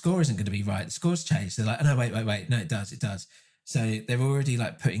 like the score isn't going to be right. The score's changed. They're like, oh, no, wait. No, it does. So they're already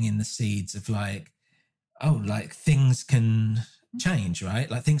like putting in the seeds of like, oh, like things can change,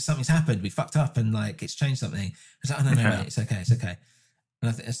 right? Like something's happened. We fucked up and like it's changed something. It's like, oh, no, wait, it's okay. And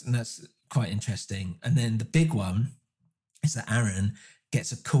I think that's quite interesting. And then the big one is that Aaron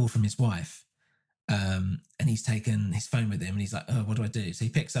gets a call from his wife. And he's taken his phone with him, and he's like, oh, what do I do? So he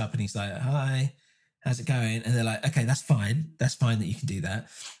picks up and he's like, hi, how's it going? And they're like, okay, that's fine. That's fine that you can do that.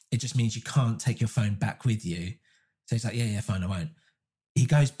 It just means you can't take your phone back with you. So he's like, yeah, fine, I won't. He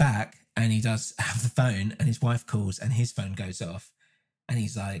goes back and he does have the phone, and his wife calls and his phone goes off. And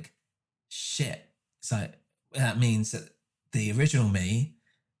he's like, shit. So that means that the original me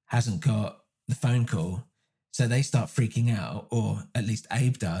hasn't got the phone call. So they start freaking out, or at least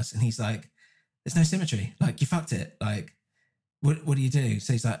Abe does. And he's like, there's no symmetry. Like, you fucked it. Like, what do you do?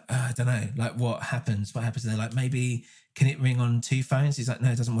 So he's like, I don't know. Like, what happens? And they're like, maybe can it ring on two phones? He's like,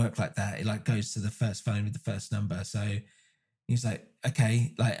 no, it doesn't work like that. It like goes to the first phone with the first number. So he's like,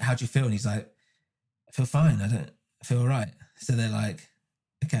 okay, like, how do you feel? And he's like, I feel fine. I feel all right. So they're like,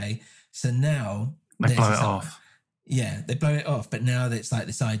 okay. So now they blow it off. Yeah, they blow it off. But now it's like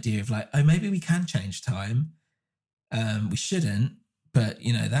this idea of like, oh, maybe we can change time. We shouldn't, but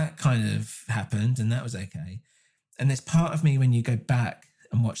that kind of happened, and that was okay. And there's part of me when you go back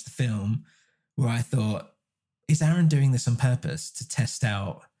and watch the film where I thought, is Aaron doing this on purpose to test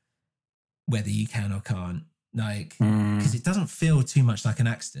out whether you can or can't? Like, because it doesn't feel too much like an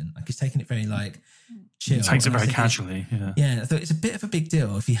accident. Like, he's taking it very like chill. He takes it very casually. Yeah, I thought it's a bit of a big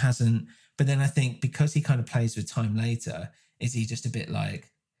deal if he hasn't. But then I think because he kind of plays with time later, is he just a bit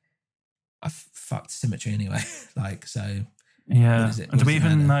like, I fucked symmetry anyway? Like, so. Yeah. And do we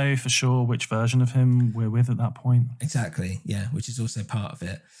even know for sure which version of him we're with at that point? Exactly. Yeah. Which is also part of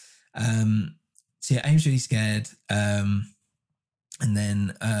it. So yeah, Abe's really scared. And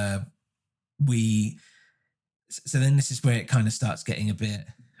then so then this is where it kind of starts getting a bit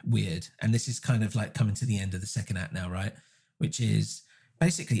weird. And this is kind of like coming to the end of the second act now, right? Which is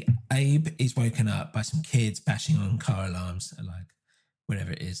basically Abe is woken up by some kids bashing on car alarms at like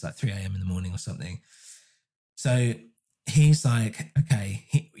whatever it is, like 3 a.m. in the morning or something. So he's like, okay,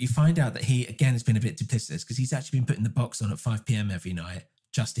 you find out that he, again, has been a bit duplicitous because he's actually been putting the box on at 5 p.m. every night,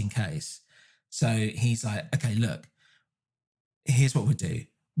 just in case. So he's like, okay, look, here's what we'll do.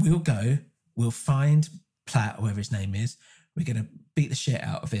 We'll find Platt, or whatever his name is. We're going to beat the shit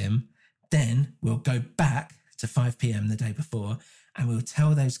out of him. Then we'll go back to 5 p.m. the day before, and we'll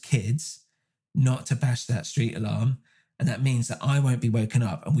tell those kids not to bash that street alarm. And that means that I won't be woken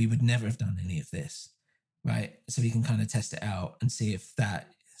up, and we would never have done any of this. Right, so we can kind of test it out and see if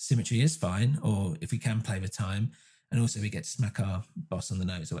that symmetry is fine, or if we can play with time, and also we get to smack our boss on the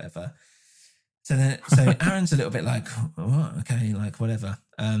nose or whatever. So Aaron's a little bit like, what? Okay, like whatever.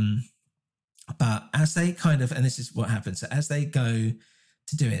 But as they kind of, and this is what happens. So as they go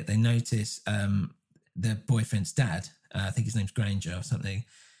to do it, they notice their boyfriend's dad. I think his name's Granger or something.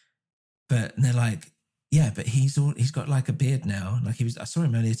 But they're like, yeah, but he's got like a beard now. Like I saw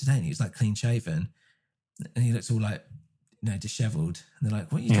him earlier today, and he was like clean shaven. And he looks all like, disheveled. And they're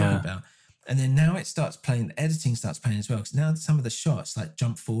like, what are you talking about? And then now it starts playing, the editing starts playing as well. Because now some of the shots like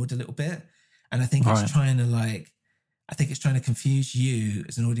jump forward a little bit. And I think it's trying to confuse you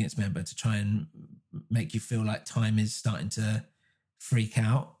as an audience member to try and make you feel like time is starting to freak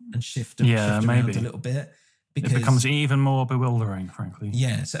out and shift around a little bit. Because it becomes even more bewildering, frankly.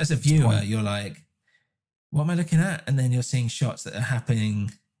 Yeah. So as a viewer, you're like, what am I looking at? And then you're seeing shots that are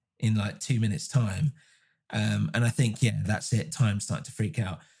happening in like 2 minutes time. And I think, that's it. Time's starting to freak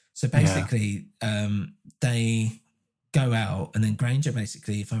out. So basically, they go out, and then Granger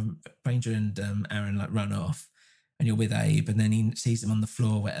and Aaron like run off, and you're with Abe, and then he sees them on the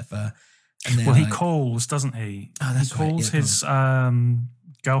floor, whatever. Well, he calls, doesn't he? Oh, that's he calls his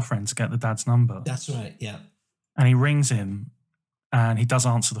girlfriend to get the dad's number. That's right, yeah. And he rings him, and he does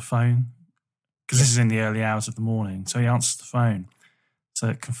answer the phone, because this is in the early hours of the morning. So he answers the phone. So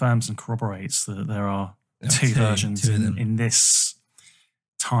it confirms and corroborates that there are two versions in this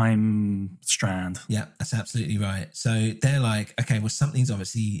time strand. Yeah, that's absolutely right. So they're like, okay, well, something's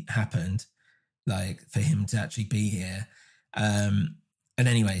obviously happened, like, for him to actually be here. And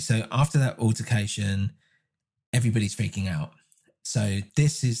anyway, so after that altercation, everybody's freaking out. So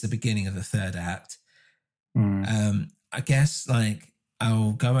this is the beginning of the third act. I guess, like,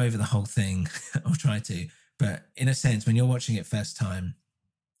 I'll go over the whole thing. I'll try to. But in a sense, when you're watching it first time,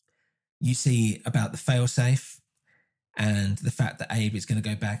 you see about the failsafe and the fact that Abe is going to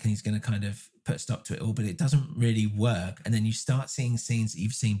go back and he's going to kind of put a stop to it all, but it doesn't really work. And then you start seeing scenes that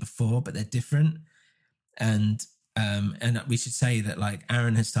you've seen before, but they're different. And we should say that, like,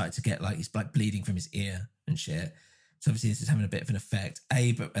 Aaron has started to get, like, he's like bleeding from his ear and shit. So obviously this is having a bit of an effect.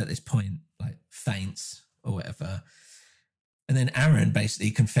 Abe at this point, like, faints or whatever. And then Aaron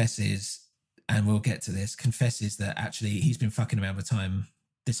basically confesses, and we'll get to this, confesses that actually he's been fucking around with time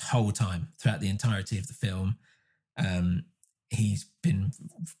this whole time throughout the entirety of the film. He's been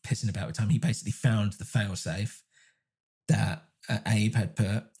pissing about with time. He basically found the failsafe that Abe had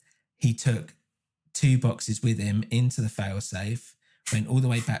put. He took 2 boxes with him into the failsafe, went all the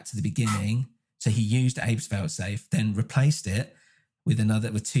way back to the beginning. So he used Abe's failsafe, then replaced it with 2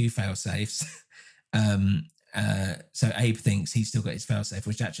 failsafes. So Abe thinks he's still got his failsafe,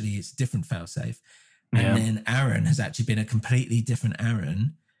 which actually is a different failsafe. And then Aaron has actually been a completely different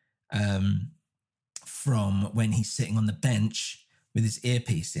Aaron from when he's sitting on the bench with his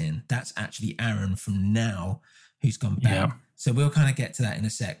earpiece in. That's actually Aaron from now who's gone back. Yeah. So we'll kind of get to that in a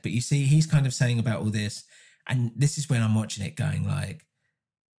sec. But you see, he's kind of saying about all this. And this is when I'm watching it going like,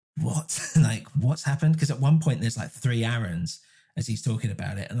 what? Like, what's happened? Because at one point there's like 3 Aarons as he's talking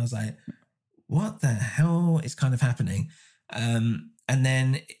about it. And I was like, what the hell is kind of happening? And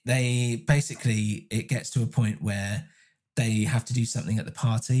then it gets to a point where they have to do something at the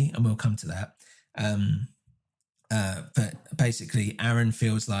party, and we'll come to that. But basically, Aaron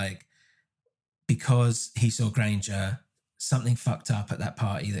feels like because he saw Granger, something fucked up at that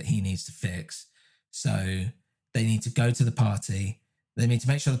party that he needs to fix. So they need to go to the party. They need to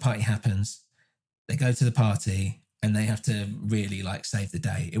make sure the party happens. They go to the party, and they have to really, like, save the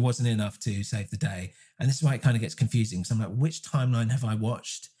day. It wasn't enough to save the day. And this is why it kind of gets confusing. Because I'm like, which timeline have I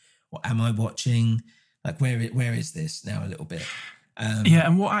watched? What am I watching? Like, where is this now a little bit?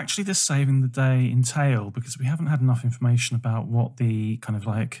 And what actually does saving the day entail? Because we haven't had enough information about what the kind of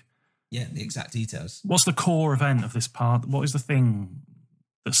like... Yeah, the exact details. What's the core event of this part? What is the thing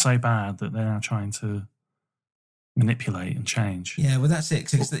that's so bad that they're now trying to manipulate and change? Yeah, well, that's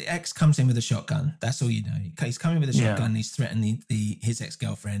it. Because the ex comes in with a shotgun. That's all you know. He's coming with a shotgun. And he's threatening his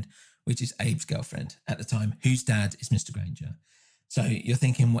ex-girlfriend, which is Abe's girlfriend at the time, whose dad is Mr. Granger. So you're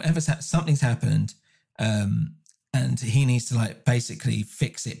thinking, something's happened, and he needs to, like, basically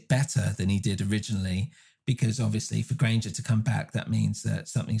fix it better than he did originally, because obviously for Granger to come back, that means that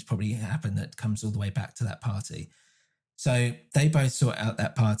something's probably happened that comes all the way back to that party. So they both sort out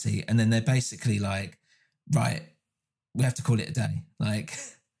that party, and then they're basically like, right, we have to call it a day. Like,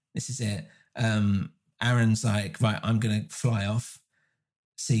 this is it. Aaron's like, right, I'm going to fly off.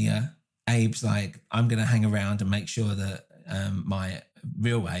 See ya. Abe's like, I'm going to hang around and make sure that my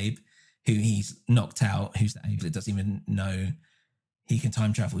real Abe, who he's knocked out, who's the Abe that doesn't even know he can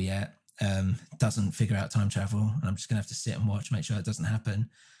time travel yet, doesn't figure out time travel. And I'm just going to have to sit and watch, make sure it doesn't happen.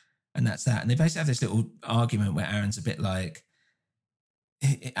 And that's that. And they basically have this little argument where Aaron's a bit like,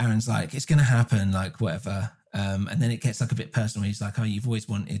 it's going to happen, like, whatever. And then it gets like a bit personal. He's like, oh, you've always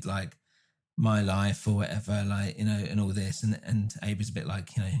wanted, like, my life or whatever, like, you know, and all this. And Abe is a bit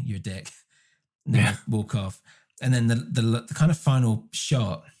like, you know, you're a dick. And then walk off. And then the kind of final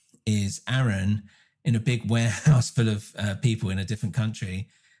shot is Aaron in a big warehouse full of people in a different country,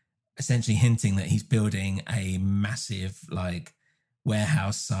 essentially hinting that he's building a massive, like,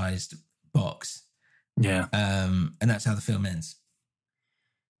 warehouse-sized box. Yeah. And that's how the film ends.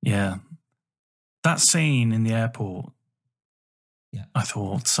 Yeah. That scene in the airport, I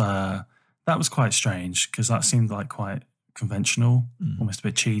thought that was quite strange, because that seemed like quite conventional, almost a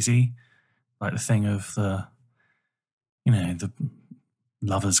bit cheesy. Like the thing of the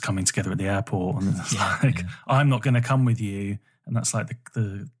lovers coming together at the airport, and it's I'm not going to come with you, and that's like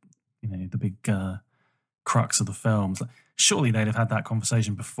the big crux of the film. Like, surely they'd have had that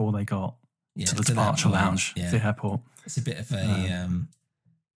conversation before they got to the departure lounge, the airport. It's a bit of a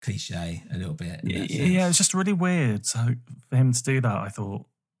cliche, a little bit. Yeah, it's just really weird. So for him to do that, I thought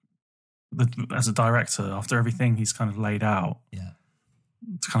as a director, after everything he's kind of laid out,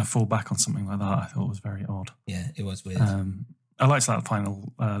 to kind of fall back on something like that, I thought was very odd. Yeah, it was weird. I liked that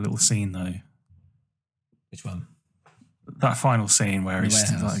final little scene though. Which one? That final scene where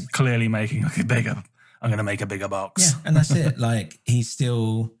he's like clearly making like I'm going to make a bigger box. Yeah, and that's it. Like, he's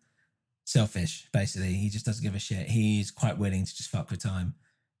still selfish, basically. He just doesn't give a shit. He's quite willing to just fuck with time,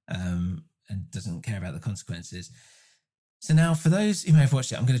 and doesn't care about the consequences. So now, for those who may have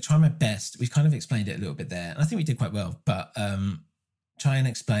watched it, I'm going to try my best. We've kind of explained it a little bit there, and I think we did quite well, but try and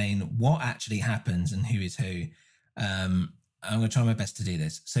explain what actually happens and who is who. I'm going to try my best to do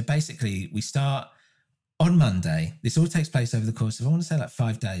this. So basically, we start on Monday. This all takes place over the course of, I want to say, like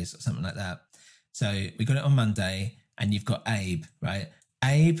 5 days or something like that. So we got it on Monday, and you've got Abe, right?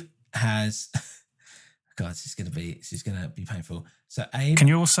 Abe has, God, this is going to be painful. So Abe, can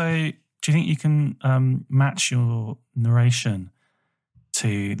you also, do you think you can match your narration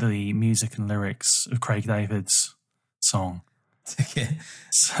to the music and lyrics of Craig David's song?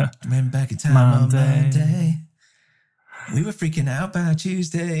 So, remember back in time on Monday, we were freaking out by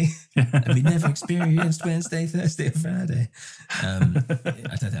Tuesday, and we never experienced Wednesday, Thursday, or Friday.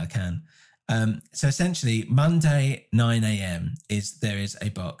 I don't think I can. So essentially, Monday, 9 a.m. there is a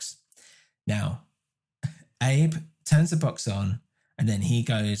box. Now, Abe turns the box on, and then he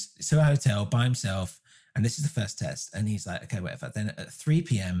goes to a hotel by himself, and this is the first test. And he's like, okay, whatever. Then at 3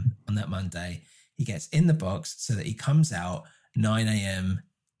 p.m. on that Monday, he gets in the box so that he comes out 9 a.m.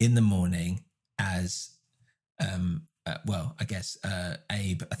 in the morning as, Abe.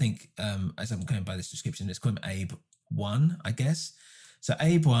 I think, as I'm going by this description, let's call him Abe 1, I guess. So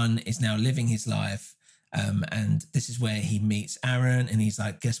Abe 1 is now living his life, and this is where he meets Aaron, and he's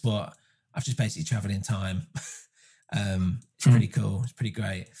like, guess what? I've just basically traveled in time. It's pretty cool. It's pretty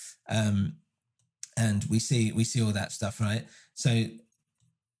great. And we see all that stuff, right? So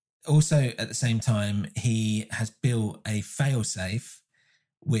also at the same time, he has built a failsafe,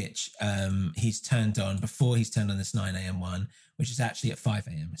 which he's turned on before he's turned on this 9 a.m. one, which is actually at 5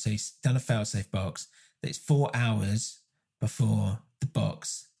 a.m. So he's done a failsafe box that's 4 hours before the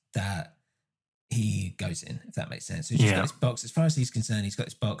box that he goes in, if that makes sense. So he's just got this box. As far as he's concerned, he's got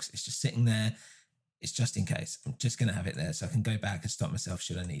this box. It's just sitting there. It's just in case. I'm just going to have it there so I can go back and stop myself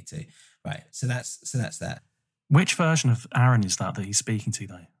should I need to. Right. So that's that. Which version of Aaron is that he's speaking to,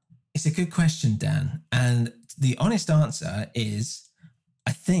 though? It's a good question, Dan. And the honest answer is,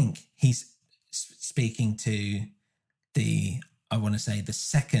 I think he's speaking to the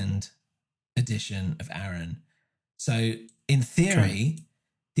second edition of Aaron. So in theory,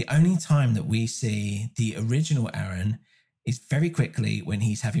 the only time that we see the original Aaron is very quickly when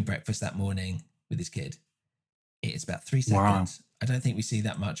he's having breakfast that morning with his kid. It's about 3 seconds. Wow. I don't think we see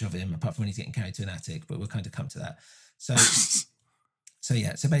that much of him apart from when he's getting carried to an attic, but we'll kind of come to that. So,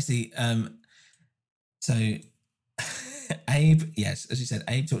 so basically, Abe, yes, as you said,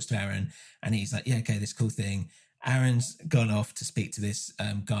 Abe talks to Aaron and he's like, yeah, okay, this cool thing. Aaron's gone off to speak to this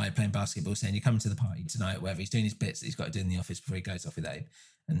guy playing basketball saying, you come to the party tonight, whatever. He's doing his bits that he's got to do in the office before he goes off with Abe.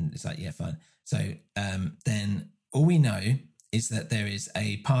 And it's like, yeah, fine. So then all we know is that there is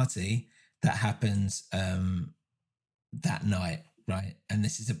a party that happens that night, right? And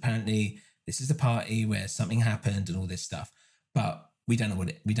this is the party where something happened and all this stuff. But we don't know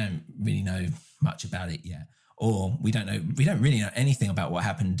we don't really know much about it yet. Or we don't really know anything about what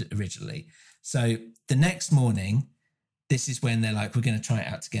happened originally. So the next morning, this is when they're like, we're going to try it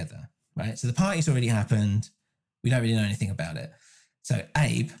out together, right? So the party's already happened. We don't really know anything about it. So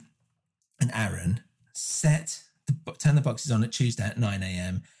Abe and Aaron turn the boxes on at Tuesday at 9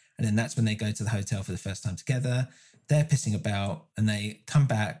 a.m. And then that's when they go to the hotel for the first time together. They're pissing about and they come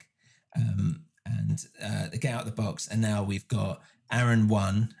back and they get out of the box. And now we've got Aaron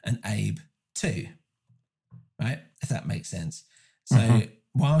 1 and Abe 2. Right, if that makes sense. So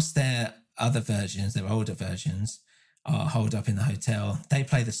whilst their other versions, their older versions, are holed up in the hotel, they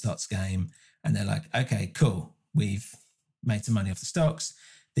play the stocks game and they're like, okay, cool. We've made some money off the stocks.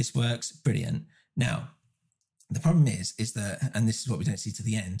 This works. Brilliant. Now, the problem is that, and this is what we don't see to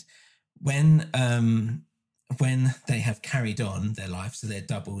the end, when they have carried on their life, so their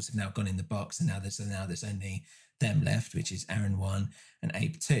doubles have now gone in the box and now there's only them left, which is Aaron 1 and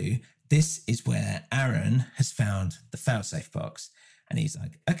Abe 2. This is where Aaron has found the failsafe box and he's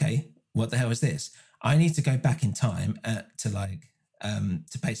like, okay, what the hell is this? I need to go back in time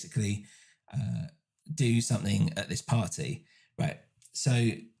to basically do something at this party, right? So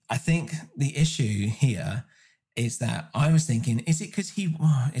I think the issue here is that I was thinking, is it because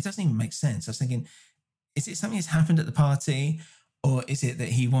it doesn't even make sense. I was thinking, is it something that's happened at the party? Or is it that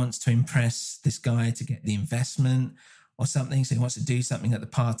he wants to impress this guy to get the investment? or something. So he wants to do something at the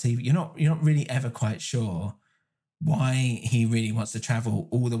party. But you're not really ever quite sure why he really wants to travel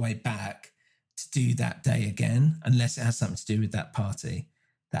all the way back to do that day again, unless it has something to do with that party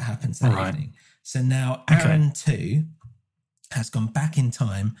that happens that evening. So now Aaron 2 has gone back in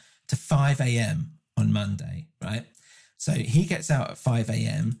time to 5 a.m. on Monday, right? So he gets out at 5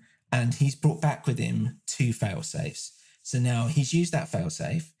 a.m. and he's brought back with him 2 failsafes. So now he's used that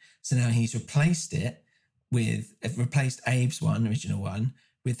failsafe. So now he's replaced Abe's original one,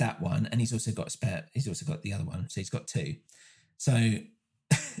 with that one, and he's also got the other one. So he's got 2. So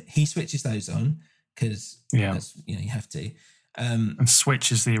he switches those on because you have to. And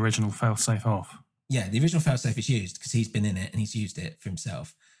switches the original failsafe off. Yeah, the original failsafe is used because he's been in it and he's used it for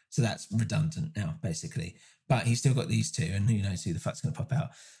himself. So that's redundant now, basically. But he's still got these 2, and who knows who the fuck's going to pop out.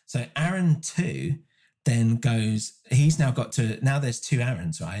 So Aaron 2 then goes, now there's 2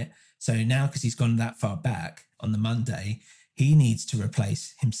 Aarons, right? So now, because he's gone that far back on the Monday, he needs to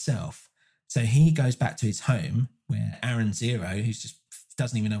replace himself. So he goes back to his home where Aaron 0, who's just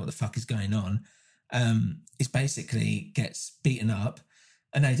doesn't even know what the fuck is going on, is basically gets beaten up.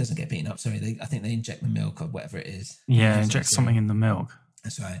 No, he doesn't get beaten up. Sorry, I think they inject the milk or whatever it is. Yeah, inject something in the milk.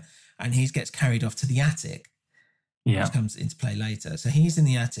 That's right. And he gets carried off to the attic. Yeah. Which comes into play later. So he's in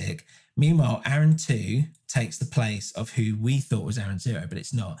the attic. Meanwhile, Aaron 2 takes the place of who we thought was Aaron 0, but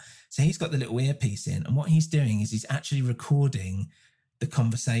it's not. So he's got the little earpiece in, and what he's doing is he's actually recording the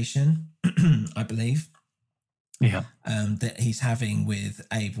conversation, I believe. Yeah. That he's having with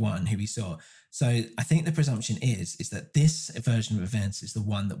Abe 1, who we saw. So I think the presumption is that this version of events is the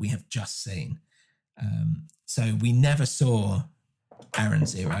one that we have just seen. So we never saw Aaron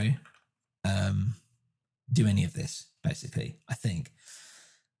 0 do any of this, basically, I think.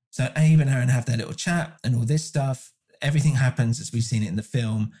 So Abe and Aaron have their little chat and all this stuff. Everything happens as we've seen it in the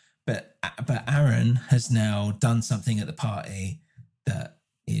film, but Aaron has now done something at the party that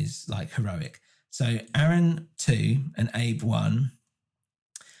is like heroic. So Aaron 2 and Abe 1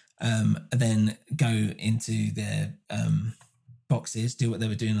 then go into their boxes, do what they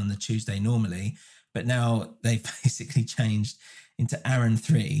were doing on the Tuesday normally, but now they've basically changed into Aaron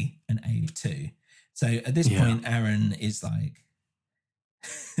 3 and Abe 2. So at this point, Aaron is like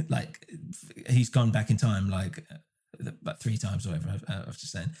he's gone back in time like about 3 times or whatever I've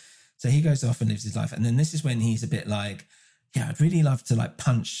just said. So he goes off and lives his life. And then this is when he's a bit like, yeah, I'd really love to like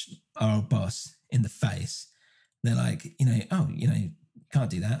punch our old boss in the face. And they're like, can't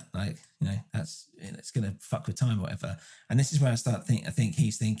do that. Like, it's going to fuck with time or whatever. And this is where I think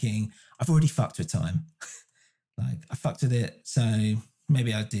he's thinking, I've already fucked with time. Like I fucked with it. So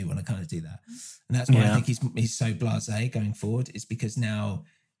maybe I do want to kind of do that. And that's why I think he's so blasé going forward, is because now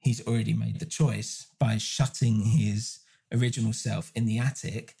he's already made the choice by shutting his original self in the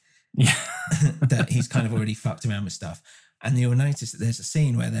attic that he's kind of already fucked around with stuff. And you'll notice that there's a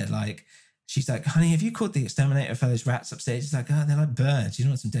scene where they're like, she's like, honey, have you called the exterminator for those rats upstairs? He's like, oh, they're like birds. You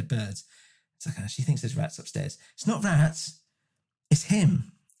don't want some dead birds. It's like, oh, she thinks there's rats upstairs. It's not rats. It's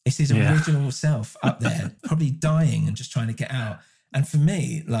him. It's his original self up there, probably dying and just trying to get out. And for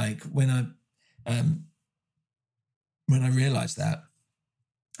me, like when I realized that,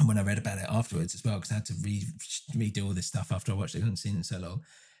 and when I read about it afterwards as well, because I had to redo all this stuff after I watched it, I hadn't seen it in so long,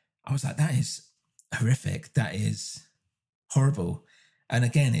 I was like, that is horrific. That is horrible. And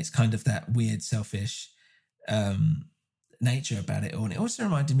again, it's kind of that weird, selfish nature about it all. And it also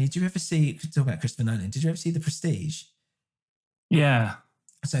reminded me, talk about Christopher Nolan, did you ever see The Prestige? Yeah.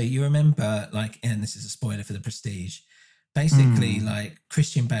 So you remember, like, and this is a spoiler for The Prestige, basically like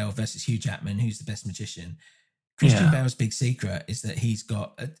Christian Bale versus Hugh Jackman, who's the best magician. Christian Bale's big secret is that he's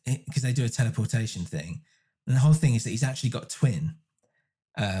got, because they do a teleportation thing, and the whole thing is that he's actually got a twin.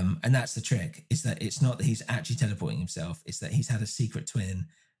 And that's the trick, is that it's not that he's actually teleporting himself, it's that he's had a secret twin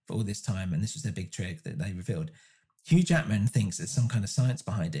for all this time, and this was their big trick that they revealed. Hugh Jackman thinks there's some kind of science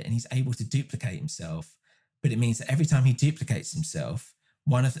behind it, and he's able to duplicate himself, but it means that every time he duplicates himself,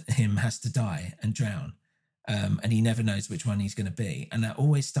 one of him has to die and drown. And he never knows which one he's going to be. And that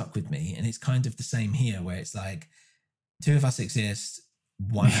always stuck with me. And it's kind of the same here, where it's like 2 of us exist,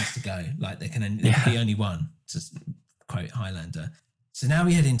 one has to go. Like there can be only one, to quote Highlander. So now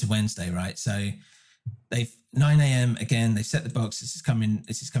we head into Wednesday, right? So they've 9 a.m. again, they've set the box. This is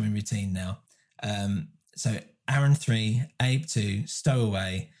coming routine now. So Aaron 3, Abe 2,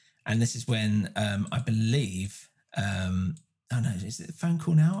 stowaway. And this is when I believe, is it a phone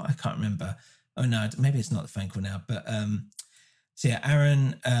call now? I can't remember. Oh no, maybe it's not the phone call now. But so yeah,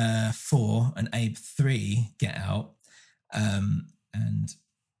 Aaron 4 and Abe 3 get out, and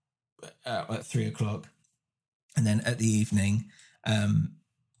at 3 o'clock, and then at the evening,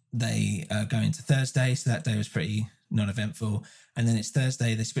 they go into Thursday. So that day was pretty non-eventful. And then it's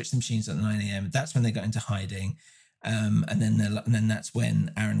Thursday. They switch the machines at 9 a.m. That's when they got into hiding. And then that's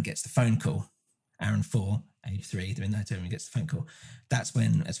when Aaron gets the phone call. Aaron 4, Abe 3, they're in the hotel room, gets the phone call. That's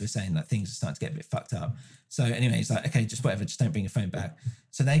when, as we're saying, like things are starting to get a bit fucked up. So anyway, he's like, okay, just whatever, just don't bring your phone back.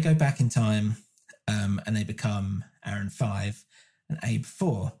 So they go back in time and they become Aaron 5 and Abe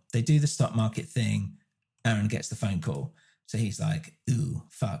 4. They do the stock market thing. Aaron gets the phone call. So he's like, ooh,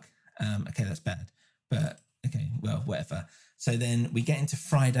 fuck. Okay, that's bad. But okay, well, whatever. So then we get into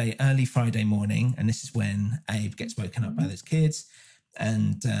Friday, early Friday morning. And this is when Abe gets woken up by those kids.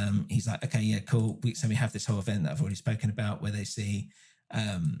 And he's like, okay, yeah, cool. So we have this whole event that I've already spoken about where they see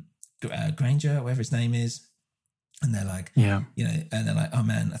Granger, whatever his name is. And they're like, and they're like, oh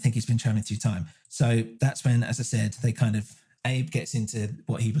man, I think he's been traveling through time. So that's when, as I said, Abe gets into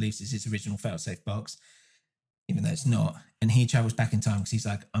what he believes is his original failsafe box, even though it's not. And he travels back in time because he's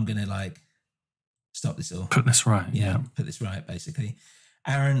like, I'm going to stop this all. Put this right. Yeah, put this right, basically.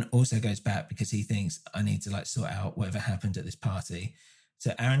 Aaron also goes back because he thinks I need to sort out whatever happened at this party.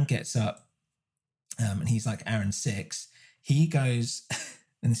 So Aaron gets up and he's like Aaron 6. He goes,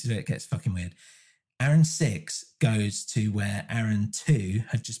 and this is where it gets fucking weird. Aaron 6 goes to where Aaron 2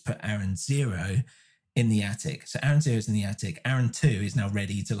 had just put Aaron 0 in the attic. So Aaron 0 is in the attic. Aaron 2 is now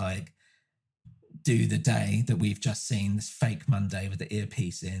ready to do the day that we've just seen, this fake Monday with the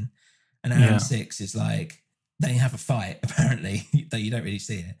earpiece in. And Aaron 6 is they have a fight, apparently, though you don't really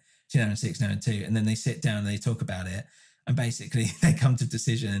see it. Between Aaron 6 and Aaron 2. And then they sit down and they talk about it. And basically they come to the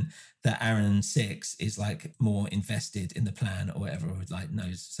decision that Aaron 6 is more invested in the plan or whatever, or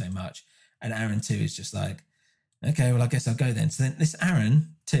knows so much. And Aaron 2 is just like, okay, well, I guess I'll go then. So then this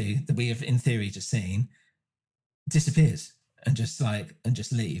Aaron 2 that we have in theory just seen disappears and just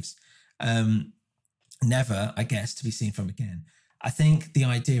leaves. Never, I guess, to be seen from again. I think the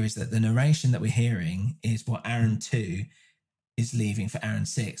idea is that the narration that we're hearing is what Aaron 2 is leaving for Aaron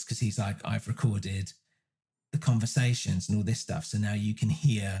 6, because he's like, I've recorded the conversations and all this stuff. So now you can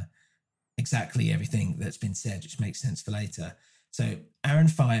hear exactly everything that's been said, which makes sense for later. So Aaron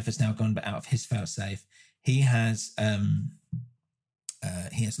 5 has now gone out of his failsafe. He has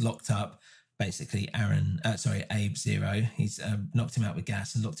locked up basically Abe 0. He's knocked him out with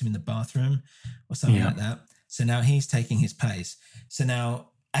gas and locked him in the bathroom or something like that. So now he's taking his place. So now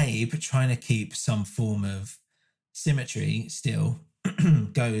Abe, trying to keep some form of symmetry still,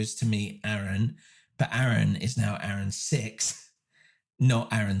 goes to meet Aaron. But Aaron is now Aaron 6,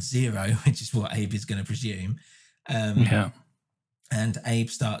 not Aaron 0, which is what Abe is going to presume. And Abe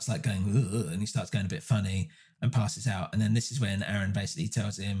starts going, ugh, and he starts going a bit funny and passes out. And then this is when Aaron basically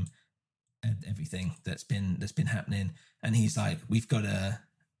tells him everything that's been happening. And he's like, we've got to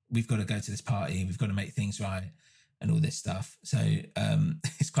go to this party. We've got to make things right and all this stuff. So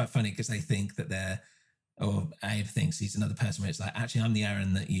it's quite funny because they think that Abe thinks he's another person, where it's like, actually, I'm the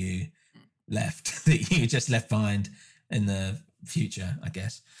Aaron that you left, that you just left behind in the future, I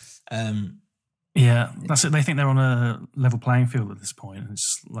guess. That's it. They think they're on a level playing field at this point.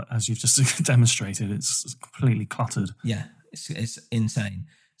 It's as you've just demonstrated, it's completely cluttered. Yeah, it's insane.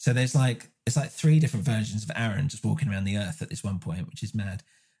 So there's it's 3 different versions of Aaron just walking around the earth at this one point, which is mad.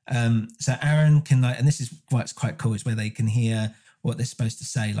 So Aaron can and this is what's quite cool, is where they can hear what they're supposed to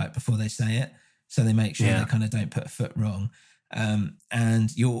say before they say it. So they make sure they kind of don't put a foot wrong.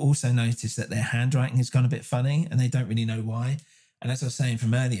 And you'll also notice that their handwriting has gone a bit funny and they don't really know why. And as I was saying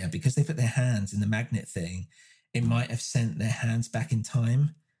from earlier, because they put their hands in the magnet thing, it might have sent their hands back in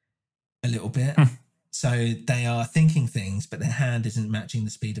time a little bit. So they are thinking things, but their hand isn't matching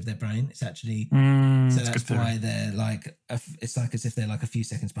the speed of their brain. It's actually, so that's why they're it's as if they're a few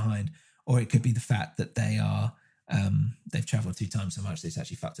seconds behind. Or it could be the fact that they are, they've traveled through time so much that it's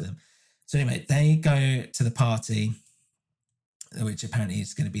actually fucked to them. So anyway, they go to the party, which apparently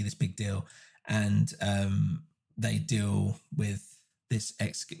is going to be this big deal. And they deal with this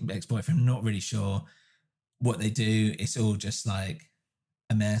ex-boyfriend. I'm not really sure what they do. It's all just a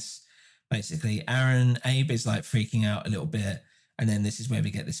mess. Basically, Abe is freaking out a little bit. And then this is where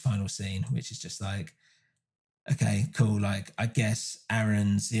we get this final scene, which is just okay, cool. I guess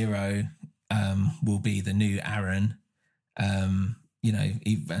Aaron 0 will be the new Aaron. And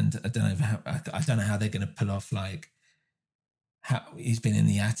I don't know how they're going to pull off how he's been in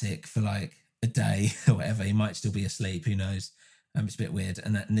the attic for a day or whatever. He might still be asleep. Who knows? It's a bit weird.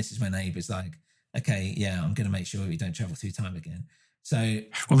 And this is when Abe is okay, yeah, I'm going to make sure we don't travel through time again. So,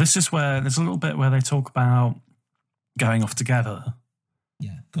 well, this is where there's a little bit where they talk about going off together.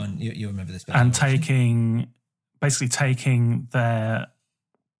 Yeah, go on. You remember this bit. And basically taking their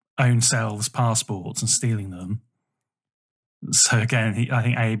own selves' passports and stealing them. So again, I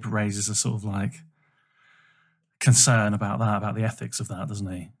think Abe raises a sort of concern about that, about the ethics of that,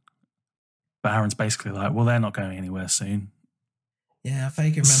 doesn't he? But Aaron's basically like, well, they're not going anywhere soon. Yeah, I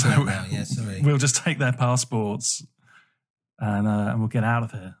vaguely remember that now. Yeah, sorry. We'll just take their passports and we'll get out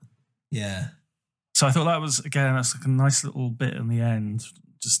of here. Yeah. So I thought that was, again, that's like a nice little bit in the end,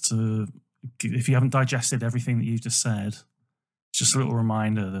 just to, if you haven't digested everything that you've just said, it's just a little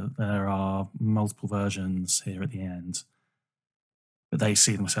reminder that there are multiple versions here at the end, but they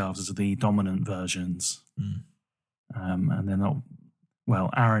see themselves as the dominant versions. Mm. And they're not, well,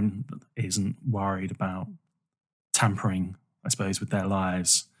 Aaron isn't worried about tampering, I suppose, with their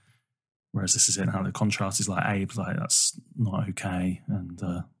lives. Whereas this is it now. The contrast is like Abe's like, that's not okay. And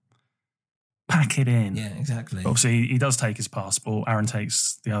pack it in. Yeah, exactly. But obviously, he does take his passport. Aaron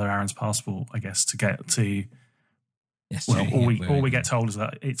takes the other Aaron's passport, I guess, to get to... Yes, well, all we get told is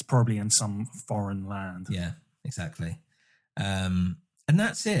that it's probably in some foreign land. Yeah, exactly. And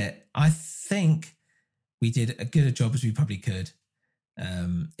that's it. I think we did as good a job as we probably could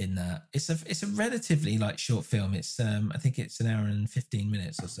in that. It's a relatively like short film. It's I think it's an hour and 15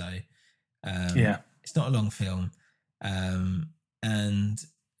 minutes or so. Yeah, it's not a long film. And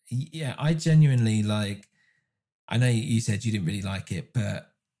yeah, I genuinely like. I know you said you didn't really like it, but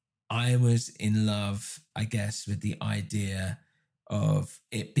I was in love, I guess, with the idea of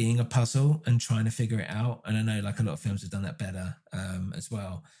it being a puzzle and trying to figure it out. And I know like a lot of films have done that better as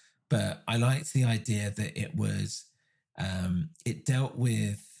well. But I liked the idea that it was, it dealt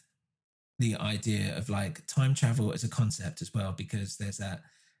with the idea of like time travel as a concept as well, because there's that,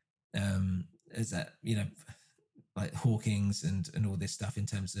 you know, like Hawking's and all this stuff in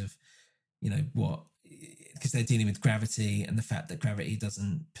terms of, you know, what, because they're dealing with gravity and the fact that gravity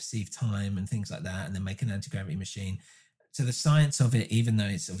doesn't perceive time and things like that, and then make an anti-gravity machine. So the science of it, even though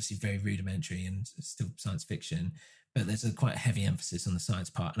it's obviously very rudimentary and still science fiction, but there's a quite heavy emphasis on the science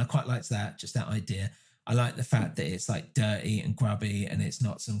part. And I quite liked that, just that idea. I like the fact that it's like dirty and grubby and it's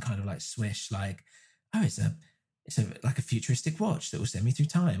not some kind of like swish, like, oh, it's like a futuristic watch that will send me through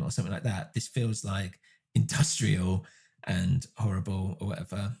time or something like that. This feels like industrial and horrible or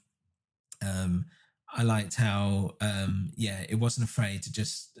whatever. I liked how, it wasn't afraid to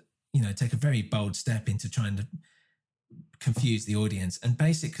just, you know, take a very bold step into trying to confuse the audience. And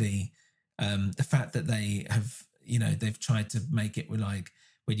basically, the fact that they have, you know, they've tried to make it like,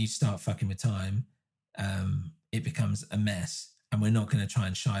 when you start fucking with time, it becomes a mess. And we're not going to try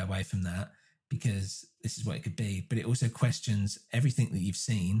and shy away from that because this is what it could be. But it also questions everything that you've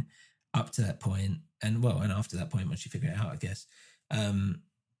seen up to that point, and after that point, once you figure it out, I guess.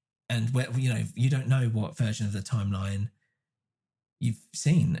 And where, you know, you don't know what version of the timeline you've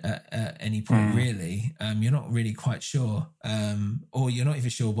seen at any point, really. You're not really quite sure, or you're not even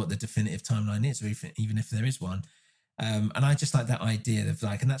sure what the definitive timeline is, or even if there is one. And I just like that idea of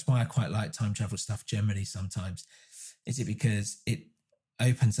like, and that's why I quite like time travel stuff generally sometimes. Is it because it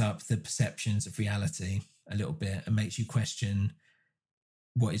opens up the perceptions of reality a little bit and makes you question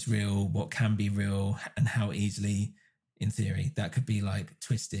what is real, what can be real, and how easily, in theory, that could be like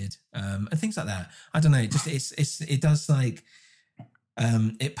twisted, and things like that. I don't know. Just it does like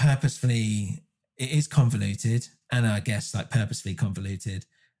it is convoluted, and I guess like purposefully convoluted.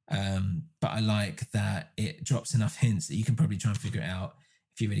 But I like that it drops enough hints that you can probably try and figure it out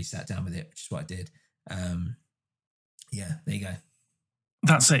if you really sat down with it, which is what I did. Yeah, there you go.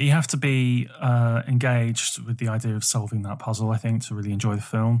 That's it. You have to be engaged with the idea of solving that puzzle, I think, to really enjoy the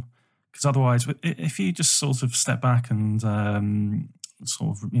film. Because otherwise, if you just sort of step back and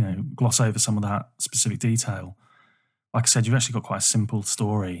sort of, you know, gloss over some of that specific detail, like I said, you've actually got quite a simple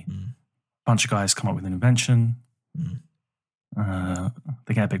story. A bunch of guys come up with an invention.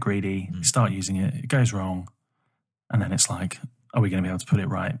 They get a bit greedy, start using it, it goes wrong, and then it's like, are we going to be able to put it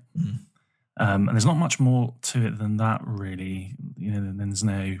right? And there's not much more to it than that, really. You know, there's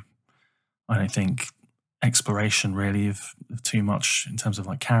no, I don't think, exploration really of too much in terms of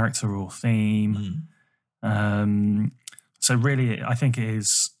like character or theme. So really, I think it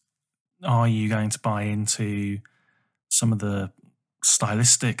is, are you going to buy into some of the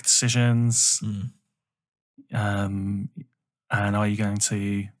stylistic decisions? And are you going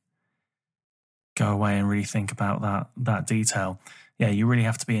to go away and really think about that detail? Yeah, you really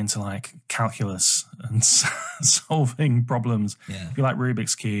have to be into like calculus and solving problems. Yeah. If you like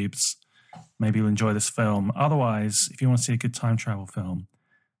Rubik's Cubes, maybe you'll enjoy this film. Otherwise, if you want to see a good time travel film,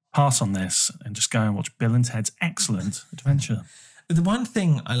 pass on this and just go and watch Bill and Ted's Excellent Adventure. The one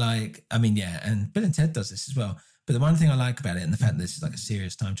thing I like, I mean, yeah, and Bill and Ted does this as well, but the one thing I like about it, and the fact that this is like a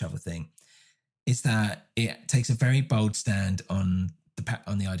serious time travel thing, is that it takes a very bold stand on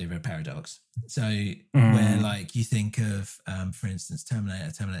the idea of a paradox. So where like you think of, for instance,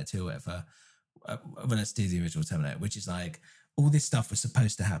 Terminator 2 or whatever, let's do the original Terminator, which is like all this stuff was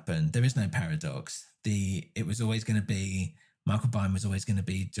supposed to happen. There is no paradox. It was always going to be Michael Biehn was always going to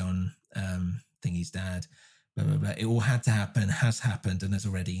be John Thingy's dad. Blah, blah, blah. It all had to happen, has happened, and has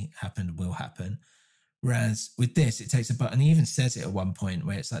already happened, will happen. Whereas with this, it takes and he even says it at one point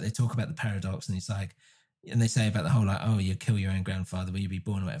where it's like they talk about the paradox, and he's like, and they say about the whole like, oh, you kill your own grandfather, will you be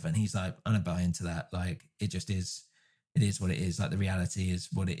born or whatever? And he's like, I don't buy into that. Like, it just is. It is what it is. Like, the reality is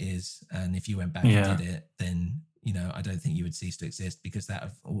what it is. And if you went back and did it, then, you know, I don't think you would cease to exist because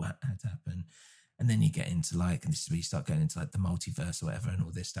that all had to happen. And then you get into like, and this is where you start going into like the multiverse or whatever and all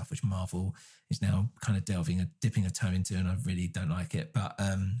this stuff, which Marvel is now kind of dipping a toe into, and I really don't like it. But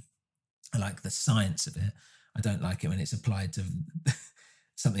I like the science of it. I don't like it when it's applied to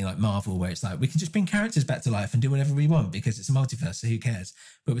something like Marvel, where it's like, we can just bring characters back to life and do whatever we want because it's a multiverse, so who cares?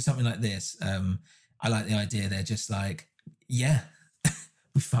 But with something like this, I like the idea they're just like, yeah,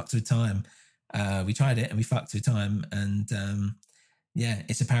 we fucked with time. We tried it and we fucked with time. And yeah,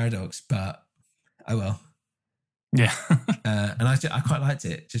 it's a paradox, but oh well. Yeah. And I quite liked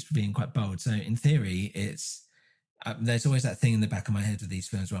it just for being quite bold. So in theory, it's there's always that thing in the back of my head with these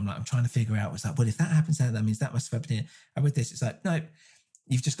films where I'm like, I'm trying to figure out what's like, well, if that happens there, that means that must have happened here. And with this, it's like, no,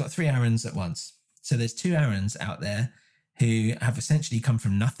 you've just got 3 Aarons at once. So there's 2 Aarons out there who have essentially come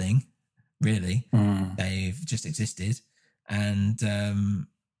from nothing, really. They've just existed. And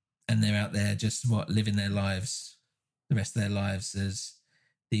they're out there just living their lives, the rest of their lives as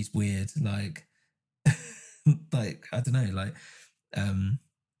these weird, like, like, I don't know, like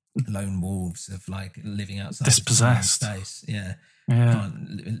lone wolves of like living outside dispossessed of space. Yeah.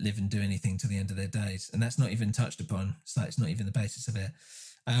 Can't live and do anything till the end of their days. And that's not even touched upon. It's like, it's not even the basis of it.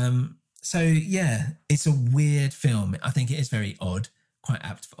 So yeah, it's a weird film. I think it is very odd, quite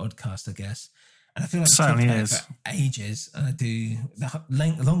apt for Oddcast, I guess. And I feel like it certainly is for ages. And I do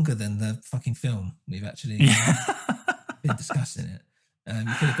longer than the fucking film. We've actually been discussing it.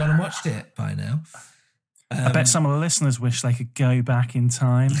 You could have gone and watched it by now. I bet some of the listeners wish they could go back in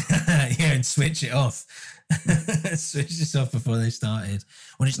time. Yeah, and switch it off. Switch this off before they started.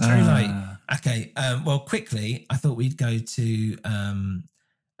 Well, it's true, like, okay, well, quickly, I thought we'd go to,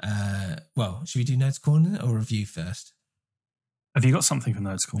 well, should we do Nerds Corner or review first? Have you got something for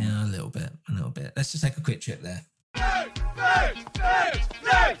Nerds Corner? Yeah, a little bit. Let's just take a quick trip there.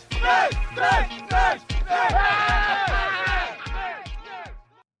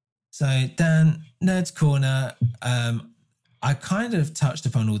 So, Dan, Nerds Corner, I kind of touched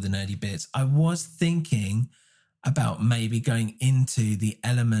upon all the nerdy bits. I was thinking about maybe going into the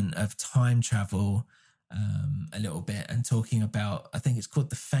element of time travel a little bit and talking about, I think it's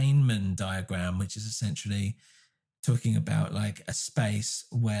called the Feynman diagram, which is essentially talking about like a space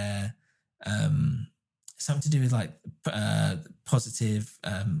where something to do with like positive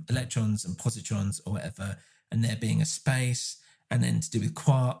electrons and positrons or whatever, and there being a space, and then to do with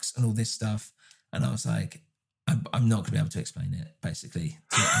quarks and all this stuff. And I was like, I'm not going to be able to explain it, basically,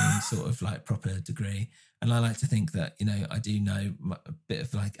 to any sort of like proper degree. And I like to think that, you know, I do know a bit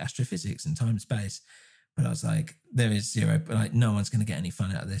of like astrophysics and time and space, but I was like, there is zero, but like no one's going to get any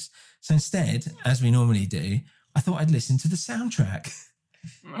fun out of this. So instead, as we normally do, I thought I'd listen to the soundtrack.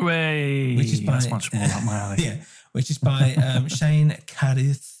 Which is by, that's much more up my alley. Yeah, which is by Shane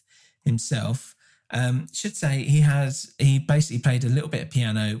Carruth himself. Should say he basically played a little bit of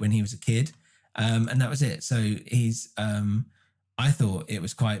piano when he was a kid, and that was it. So he's I thought it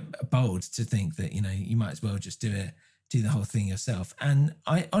was quite bold to think that, you know, you might as well just do the whole thing yourself. And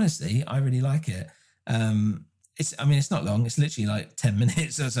I honestly really like it. It's not long. It's literally like 10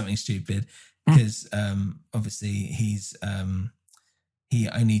 minutes or something stupid, because obviously he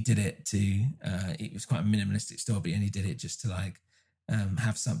only did it to it was quite a minimalistic store, but he only did it just to like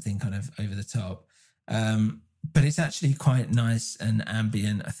have something kind of over the top. But it's actually quite nice and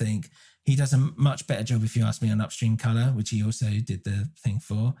ambient, I think. He does a much better job, if you ask me, on Upstream Colour, which he also did the thing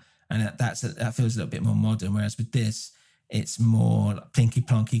for. And that feels a little bit more modern. Whereas with this, it's more like plinky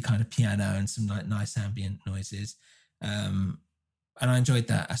plonky kind of piano and some like nice ambient noises. And I enjoyed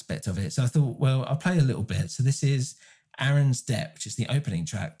that aspect of it. So I thought, well, I'll play a little bit. So this is Aaron's Debt, which is the opening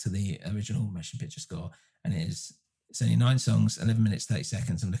track to the original motion picture score. And it's only 9 songs, 11 minutes, 30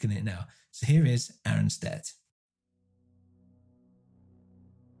 seconds. I'm looking at it now. So here is Aaron's Debt.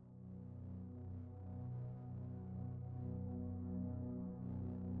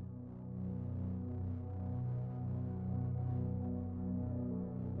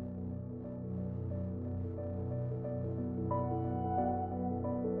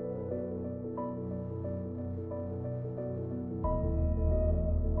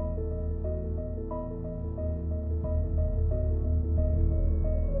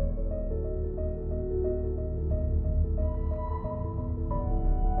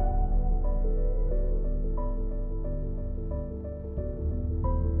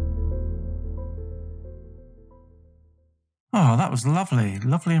 Oh, that was lovely.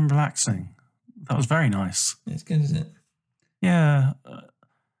 Lovely and relaxing. That was very nice. It's good, isn't it? Yeah.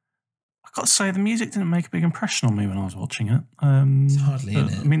 I've got to say, the music didn't make a big impression on me when I was watching it. It's hardly in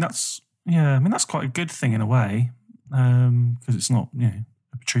it. I mean, that's quite a good thing in a way, because it's not,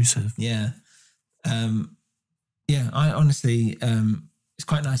 obtrusive. Yeah. I honestly, it's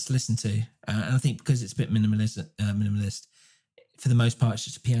quite nice to listen to. And I think because it's a bit minimalist, for the most part, it's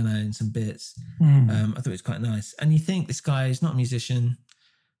just a piano and some bits. I thought it was quite nice. And you think this guy is not a musician.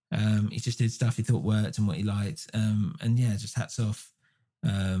 He just did stuff he thought worked and what he liked. And yeah, just hats off.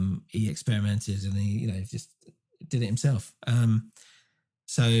 He experimented and he, just did it himself.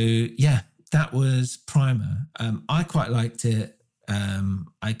 So yeah, that was Primer. I quite liked it.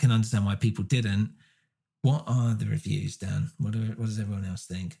 I can understand why people didn't. What are the reviews, Dan? What does everyone else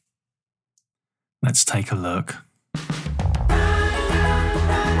think? Let's take a look.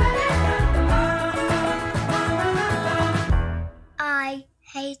 I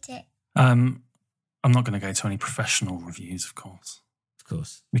hate it. I'm not going to go to any professional reviews, of course. Of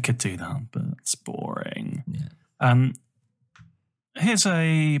course. We could do that, but it's boring. Yeah. Here's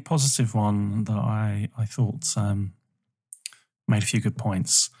a positive one that I thought made a few good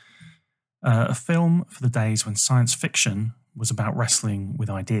points. A film for the days when science fiction was about wrestling with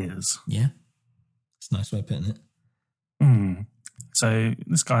ideas. Yeah. It's a nice way of putting it. So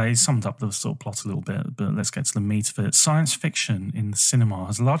this guy summed up the sort of plot a little bit, but let's get to the meat of it. Science fiction in the cinema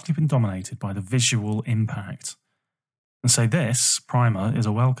has largely been dominated by the visual impact. And so this, Primer, is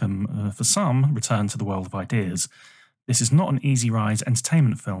a welcome, for some, return to the world of ideas. This is not an easy ride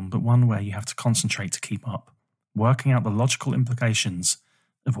entertainment film, but one where you have to concentrate to keep up, working out the logical implications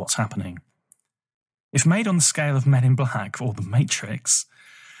of what's happening. If made on the scale of Men in Black or The Matrix,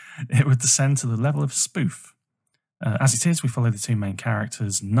 it would descend to the level of spoof. As it is, we follow the two main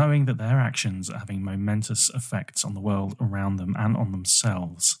characters, knowing that their actions are having momentous effects on the world around them and on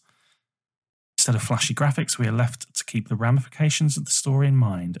themselves. Instead of flashy graphics, we are left to keep the ramifications of the story in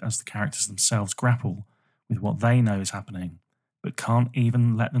mind as the characters themselves grapple with what they know is happening, but can't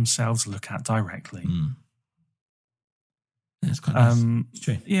even let themselves look at directly. That's quite nice. It's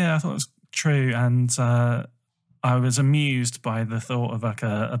true. Yeah, I thought it was true, and I was amused by the thought of like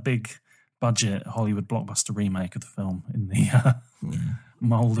a big budget Hollywood blockbuster remake of the film in the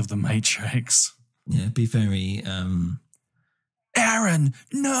mold of The Matrix. Yeah, be very Aaron,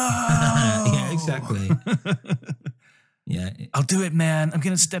 no. Yeah, exactly. Yeah, I'll do it, man. I'm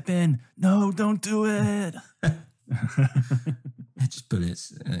gonna step in. No, don't do it. Just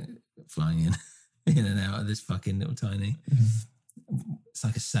bullets flying in and out of this fucking little tiny. It's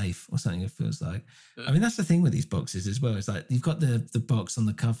like a safe or something. It feels like. I mean, that's the thing with these boxes as well. It's like you've got the box on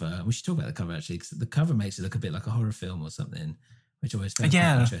the cover. We should talk about the cover actually, because the cover makes it look a bit like a horror film or something, which I always found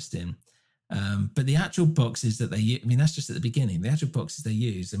quite interesting. But the actual boxes that they use, I mean, that's just at the beginning. The actual boxes they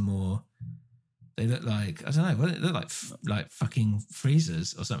use are more. They look like, I don't know, what they look like fucking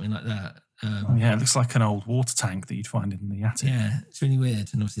freezers or something like that. Yeah, it looks like an old water tank that you'd find in the attic. Yeah, it's really weird,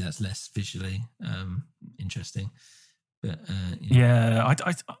 and obviously that's less visually interesting. But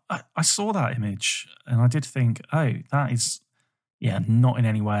I saw that image and I did think, oh, that is, not in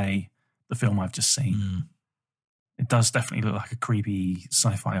any way the film I've just seen. It does definitely look like a creepy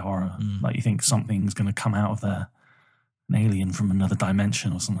sci-fi horror. Like you think something's going to come out of there, an alien from another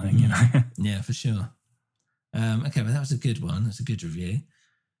dimension or something, you know? Yeah, for sure. Okay, well, that was a good one. That's a good review.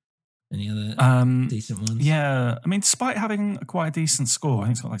 Any other decent ones? Yeah, I mean, despite having quite a decent score, I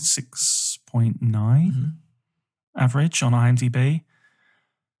think it's got like 6.9 average on IMDb.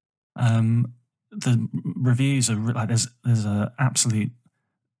 The reviews are like there's an absolute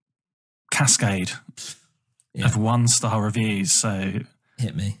cascade of 1-star reviews. So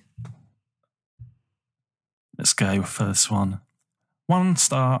hit me. Let's go for this one. 1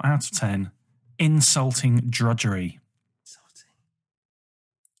 star out of 10. Insulting drudgery.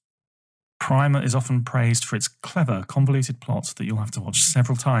 Primer is often praised for its clever, convoluted plot that you'll have to watch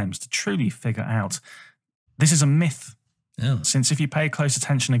several times to truly figure out. This is a myth, since if you pay close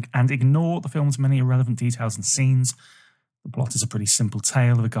attention and ignore the film's many irrelevant details and scenes, the plot is a pretty simple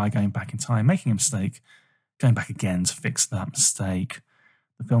tale of a guy going back in time, making a mistake, going back again to fix that mistake.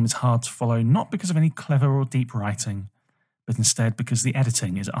 The film is hard to follow, not because of any clever or deep writing, but instead because the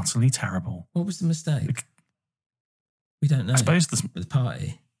editing is utterly terrible. What was the mistake? We don't know. I suppose the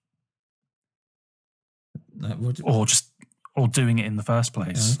party. Like, or doing it in the first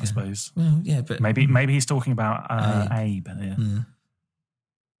place, I suppose. Well, yeah, but maybe he's talking about Abe.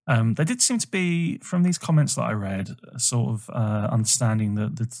 There did seem to be, from these comments that I read, a sort of understanding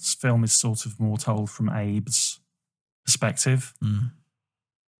that this film is sort of more told from Abe's perspective.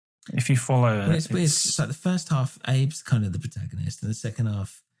 if you follow it, well, it's weird. It's like the first half, Abe's kind of the protagonist, and the second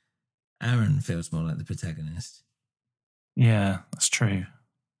half, Aaron feels more like the protagonist. Yeah, that's true.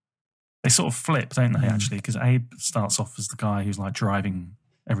 They sort of flip, don't they, actually? Because Abe starts off as the guy who's like driving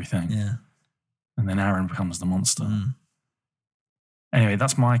everything. Yeah. And then Aaron becomes the monster. Anyway,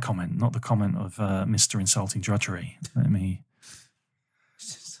 that's my comment, not the comment of Mr. Insulting Drudgery. Let me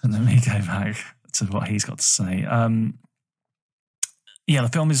go back to what he's got to say. Yeah, the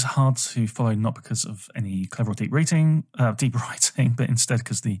film is hard to follow, not because of any clever or deep writing, but instead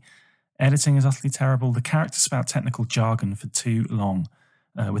because the editing is utterly terrible. The characters spout technical jargon for too long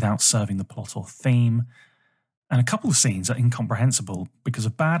without serving the plot or theme. And a couple of scenes are incomprehensible because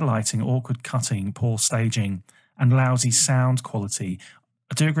of bad lighting, awkward cutting, poor staging, and lousy sound quality.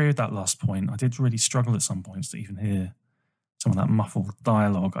 I do agree with that last point. I did really struggle at some points to even hear some of that muffled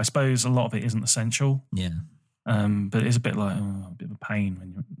dialogue. I suppose a lot of it isn't essential. Yeah. But it's a bit like a bit of a pain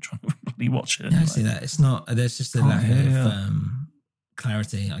when you're trying to really watch it. Yeah, I see that. It's not. There's just a lack of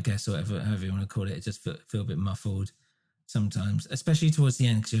clarity, I guess, or whatever, however you want to call it. It just feel a bit muffled sometimes, especially towards the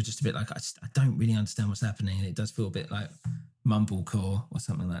end, because you're just a bit like, I don't really understand what's happening, and it does feel a bit like mumblecore or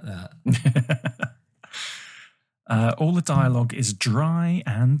something like that. All the dialogue is dry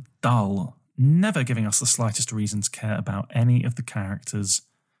and dull, never giving us the slightest reason to care about any of the characters.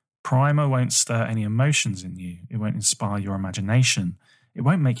 Primer won't stir any emotions in you. It won't inspire your imagination. It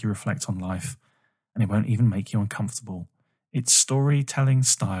won't make you reflect on life, and it won't even make you uncomfortable. Its storytelling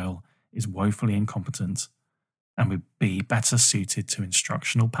style is woefully incompetent and would be better suited to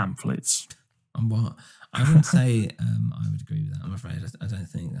instructional pamphlets. And what? I wouldn't say I would agree with that, I'm afraid. I don't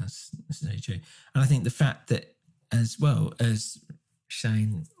think that's necessarily true. And I think the fact that, as well as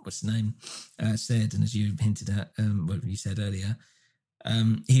Shane, what's his name, said, and as you hinted at, what you said earlier,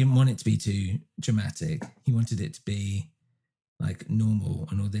 he didn't want it to be too dramatic. He wanted it to be like normal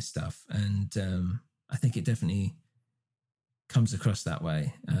and all this stuff. And I think it definitely comes across that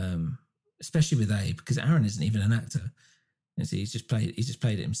way, especially with Abe, because Aaron isn't even an actor. He's just played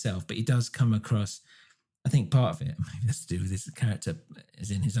it himself, but he does come across, I think part of it maybe has to do with his character,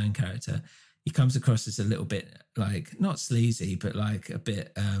 as in his own character. He comes across as a little bit like, not sleazy, but like a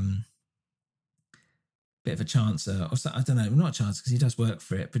bit of a chancer, or so, I don't know, not a chancer because he does work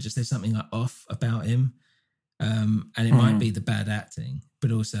for it, but just there's something like off about him. And it might be the bad acting,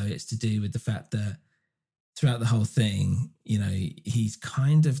 but also it's to do with the fact that throughout the whole thing, you know, he's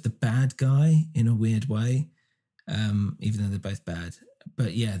kind of the bad guy in a weird way, even though they're both bad.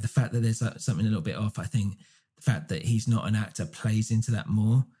 But yeah, the fact that there's something a little bit off, I think the fact that he's not an actor plays into that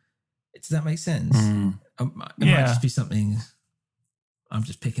more. Does that make sense? It might just be something I'm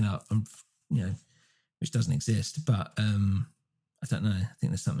just picking up, you know, which doesn't exist. But I don't know. I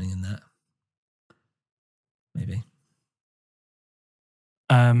think there's something in that. Maybe.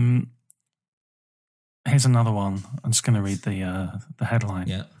 Here's another one. I'm just going to read the headline.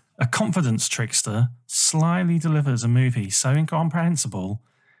 Yeah. A confidence trickster slyly delivers a movie so incomprehensible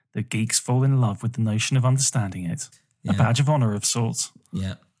that geeks fall in love with the notion of understanding it. Yeah. A badge of honor of sorts.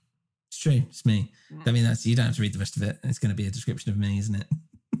 Yeah. It's true. It's me. I mean, you don't have to read the rest of it. It's going to be a description of me, isn't it?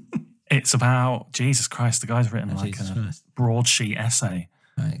 It's about, Jesus Christ, the guy's written broadsheet essay.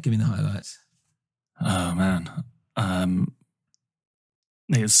 All right, give me the highlights. Oh, man.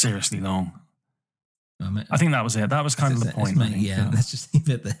 It was seriously long. I think that was it. That was kind of the point. Let's just leave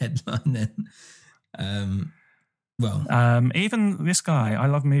it at the headline then. Even this guy, I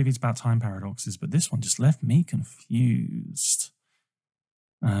love movies about time paradoxes, but this one just left me confused.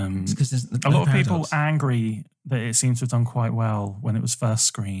 Because a lot of people angry that it seems to have done quite well when it was first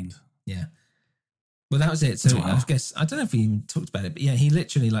screened. Yeah. Well, that was it. So I guess, I don't know if we even talked about it, but yeah, he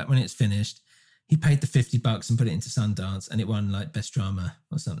literally, like, when it's finished, he paid the $50 and put it into Sundance, and it won like Best Drama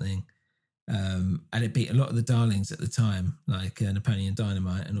or something. And it beat a lot of the darlings at the time, like Napoleon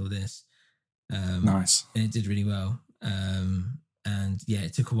Dynamite and all this. Nice. And it did really well. And yeah,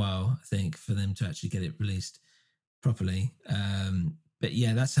 it took a while, I think, for them to actually get it released properly. But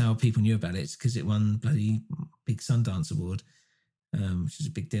yeah, that's how people knew about it. It's because it won bloody big Sundance Award, which is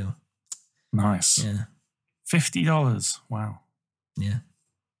a big deal. Nice. Yeah. $50. Wow. Yeah.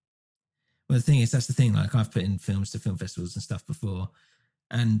 Well, the thing is, that's the thing. Like, I've put in films to film festivals and stuff before,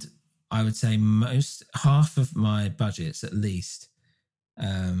 and I would say half of my budgets, at least,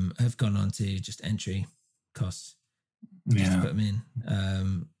 have gone on to just entry costs. Just to put them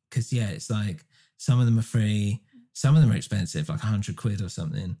in. Because, it's like some of them are free, some of them are expensive, like £100 or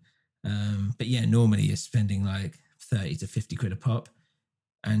something. But yeah, normally you're spending like 30 to 50 quid a pop,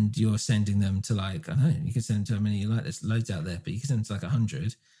 and you're sending them to like, I don't know, you can send them to how many you like. There's loads out there, but you can send them to like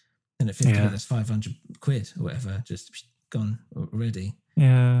 100. And at 50 quid, that's 500 quid or whatever, just gone already.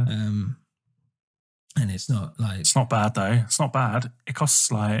 Yeah. And it's not like... It's not bad, though. It's not bad. It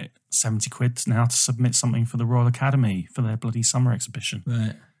costs like 70 quid now to submit something for the Royal Academy for their bloody summer exhibition.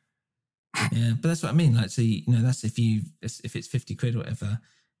 Right. Yeah, but that's what I mean. Like, so, you know, that's if it's 50 quid or whatever,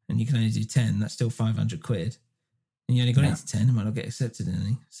 and you can only do 10, that's still 500 quid. And you only got into 10, it might not get accepted in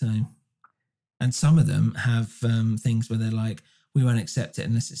any. So, and some of them have things where they're like, we won't accept it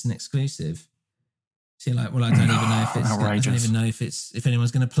unless it's an exclusive. So you're like, well, I don't even know if it's outrageous. I don't even know if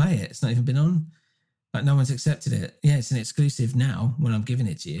anyone's going to play it. It's not even been on. Like, no one's accepted it. Yeah, it's an exclusive now when I'm giving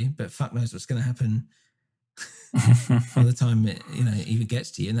it to you, but fuck knows what's going to happen by the time it, you know, even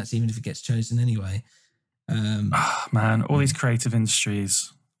gets to you, and that's even if it gets chosen anyway. Man, all these creative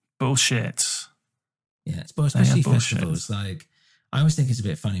industries, bullshit. Yeah, especially festivals. Like, I always think it's a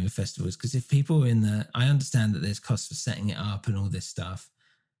bit funny with festivals because if people are I understand that there's costs for setting it up and all this stuff,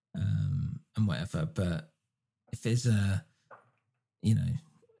 and whatever, but if there's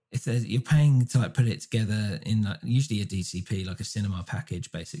you're paying to like put it together in like usually a DCP, like a cinema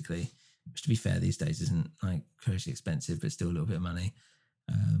package, basically, which to be fair these days isn't like crazy expensive, but still a little bit of money.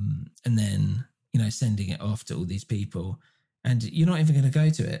 And then, you know, sending it off to all these people, and you're not even going to go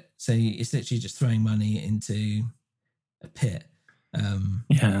to it. So it's literally just throwing money into a pit,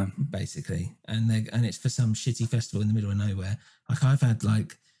 basically. And it's for some shitty festival in the middle of nowhere. Like, I've had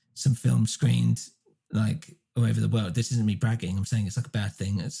like some films screened like all over the world. This isn't me bragging. I'm saying it's like a bad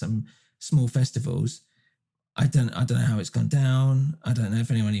thing at some small festivals. I don't know how it's gone down. I don't know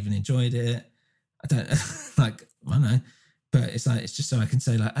if anyone even enjoyed it. I don't I don't know. But it's like, it's just so I can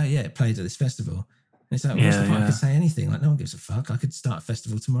say like, oh yeah, it played at this festival. And it's like, what's the point? I could say anything. Like, no one gives a fuck. I could start a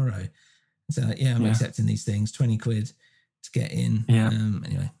festival tomorrow and say like, yeah, I'm accepting these things, 20 quid to get in. Yeah.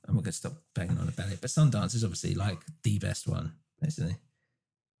 Anyway, I'm not going to stop banging on about it. But Sundance is obviously like the best one, basically.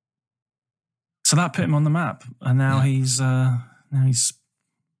 So that put him on the map, and now he's rubbished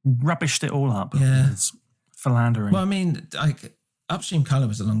it all up. Yeah. It's philandering. Well, I mean, like, Upstream Colour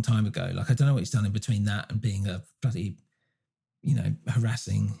was a long time ago. Like, I don't know what he's done in between that and being a bloody, you know,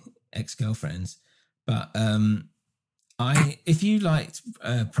 harassing ex-girlfriends. But if you liked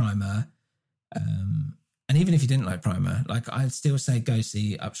Primer, and even if you didn't like Primer, like, I'd still say go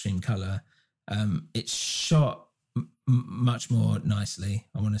see Upstream Colour. It's shot much more nicely,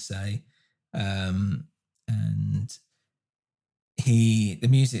 I want to say. And the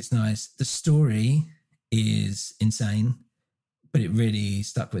music's nice. The story is insane, but it really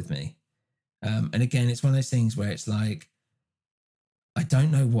stuck with me. And again, it's one of those things where it's like, I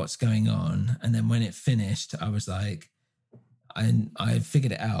don't know what's going on. And then when it finished, I was like, I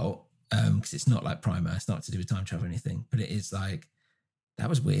figured it out, because it's not like Primer. It's not to do with time travel or anything, but it is like, that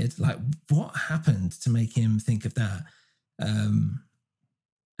was weird. Like, what happened to make him think of that?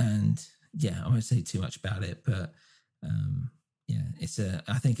 And yeah, I won't say too much about it, but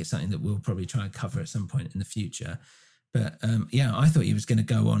I think it's something that we'll probably try and cover at some point in the future. But I thought he was going to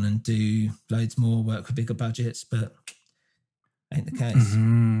go on and do loads more, work with bigger budgets, but ain't the case.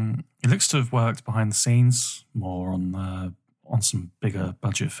 Mm-hmm. He looks to have worked behind the scenes more on some bigger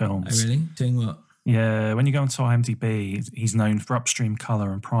budget films. Oh, really? Doing what? Yeah, when you go onto IMDb, he's known for Upstream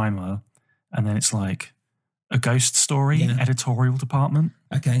Colour and Primer, and then it's like a Ghost Story editorial department.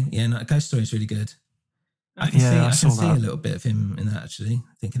 Okay, yeah, no, Ghost Story is really good. I can see a little bit of him in that, actually,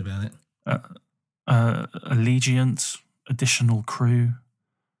 thinking about it. Allegiant, additional crew.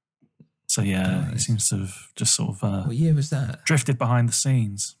 So yeah, he seems to have just sort of... what year was that? Drifted behind the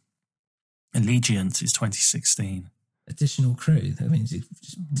scenes. Allegiant is 2016. Additional crew? That means he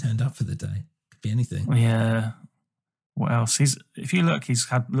just turned up for the day. Could be anything. Yeah. What else? If you look, he's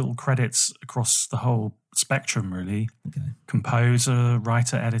had little credits across the whole spectrum, really. Okay. Composer,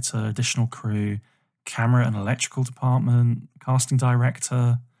 writer, editor, additional crew, camera and electrical department, casting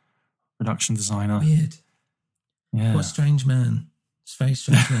director, production designer. Weird. Yeah. What a strange man. It's a very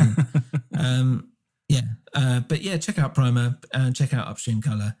strange man. But yeah, check out Primer and check out Upstream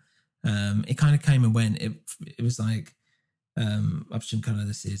Colour. It kind of came and went. It was like Upstream Colour,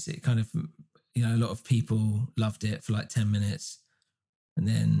 it kind of, you know, a lot of people loved it for like 10 minutes and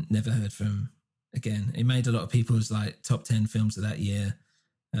then never heard from again. It made a lot of people's like top 10 films of that year.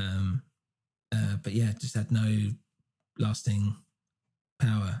 But yeah, just had no lasting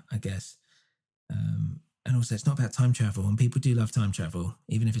power, I guess. And also, it's not about time travel, and people do love time travel.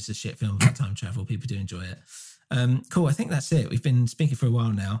 Even if it's a shit film about time travel, people do enjoy it. Cool, I think that's it. We've been speaking for a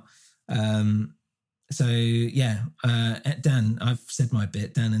while now. Dan, I've said my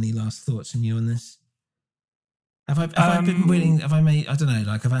bit. Dan, any last thoughts from you on this? Have I been willing? Have I made? I don't know.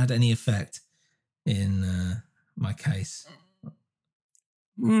 Like, have I had any effect in my case?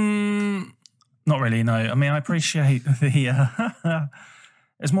 Not really. No. I mean, I appreciate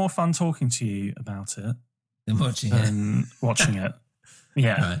It's more fun talking to you about it than watching it.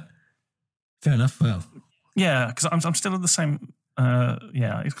 Yeah. Right. Fair enough. Well. Yeah, because I'm still at the same.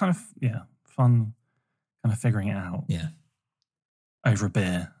 It's kind of fun, kind of figuring it out. Yeah. Over a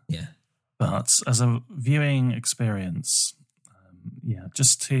beer. Yeah. But as a viewing experience,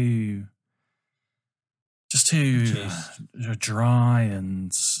 just too dry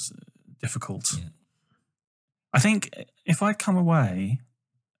and difficult. Yeah. I think if I'd come away,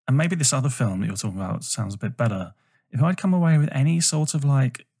 and maybe this other film that you're talking about sounds a bit better, if I'd come away with any sort of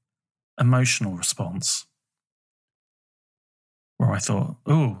like emotional response where I thought,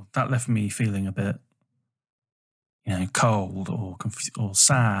 oh, that left me feeling a bit, cold or or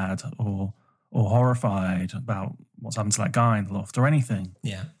sad or horrified about what's happened to that guy in the loft or anything.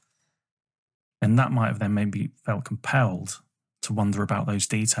 Yeah. And that might have then maybe felt compelled to wonder about those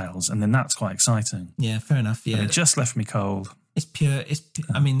details. And then that's quite exciting. Yeah, fair enough. Yeah. But it just left me cold. It's pure.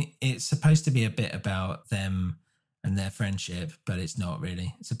 I mean, it's supposed to be a bit about them and their friendship, but it's not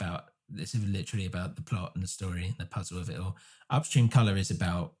really. It's literally about the plot and the story and the puzzle of it all. Upstream Colour is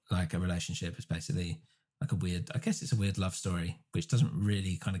about like a relationship. It's basically like I guess it's a weird love story, which doesn't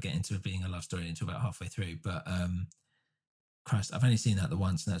really kind of get into being a love story until about halfway through. But Christ, I've only seen that the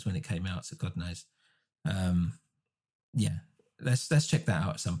once, and that's when it came out, so God knows. Yeah, let's check that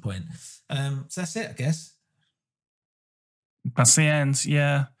out at some point. So that's it, I guess. That's the end,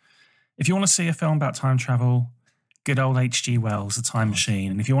 yeah. If you want to see a film about time travel, good old H.G. Wells, The Time Machine.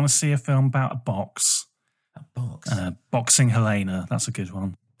 And if you want to see a film about a box, Boxing Helena, that's a good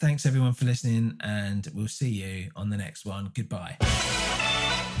one. Thanks everyone for listening, and we'll see you on the next one. Goodbye.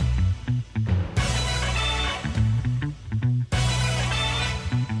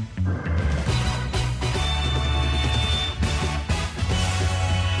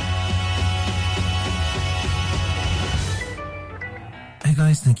 Hey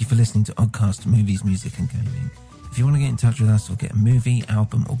guys, thank you for listening to Oddcast Movies, Music and Gaming. If you want to get in touch with us or get a movie,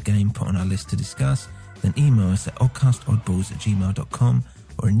 album or game put on our list to discuss, then email us at oddcastoddballs@gmail.com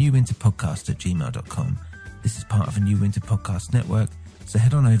or a newwinterpodcast@gmail.com. This is part of a New Winter Podcast network, so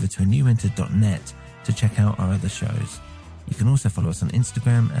head on over to anewwinter.net to check out our other shows. You can also follow us on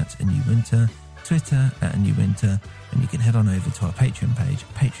Instagram at anewwinter, Twitter at anewwinter, and you can head on over to our Patreon page,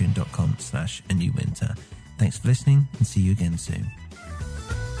 patreon.com/anewwinter. Thanks for listening, and see you again soon.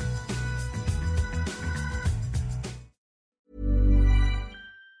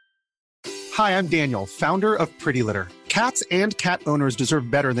 Hi, I'm Daniel, founder of Pretty Litter. Cats and cat owners deserve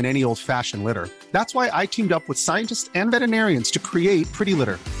better than any old-fashioned litter. That's why I teamed up with scientists and veterinarians to create Pretty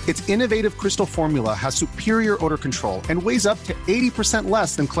Litter. Its innovative crystal formula has superior odor control and weighs up to 80%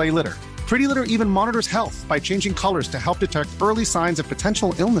 less than clay litter. Pretty Litter even monitors health by changing colors to help detect early signs of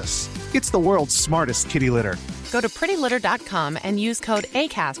potential illness. It's the world's smartest kitty litter. Go to prettylitter.com and use code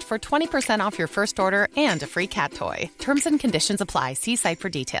ACAST for 20% off your first order and a free cat toy. Terms and conditions apply. See site for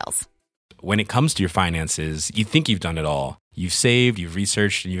details. When it comes to your finances, you think you've done it all. You've saved, you've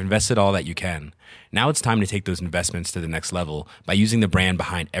researched, and you've invested all that you can. Now it's time to take those investments to the next level by using the brand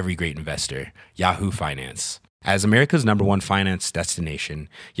behind every great investor, Yahoo Finance. As America's #1 finance destination,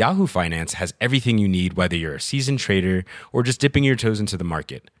 Yahoo Finance has everything you need, whether you're a seasoned trader or just dipping your toes into the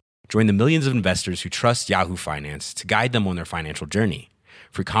market. Join the millions of investors who trust Yahoo Finance to guide them on their financial journey.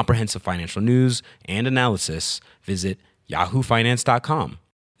 For comprehensive financial news and analysis, visit yahoofinance.com.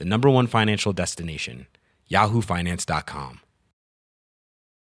 The #1 financial destination, yahoofinance.com.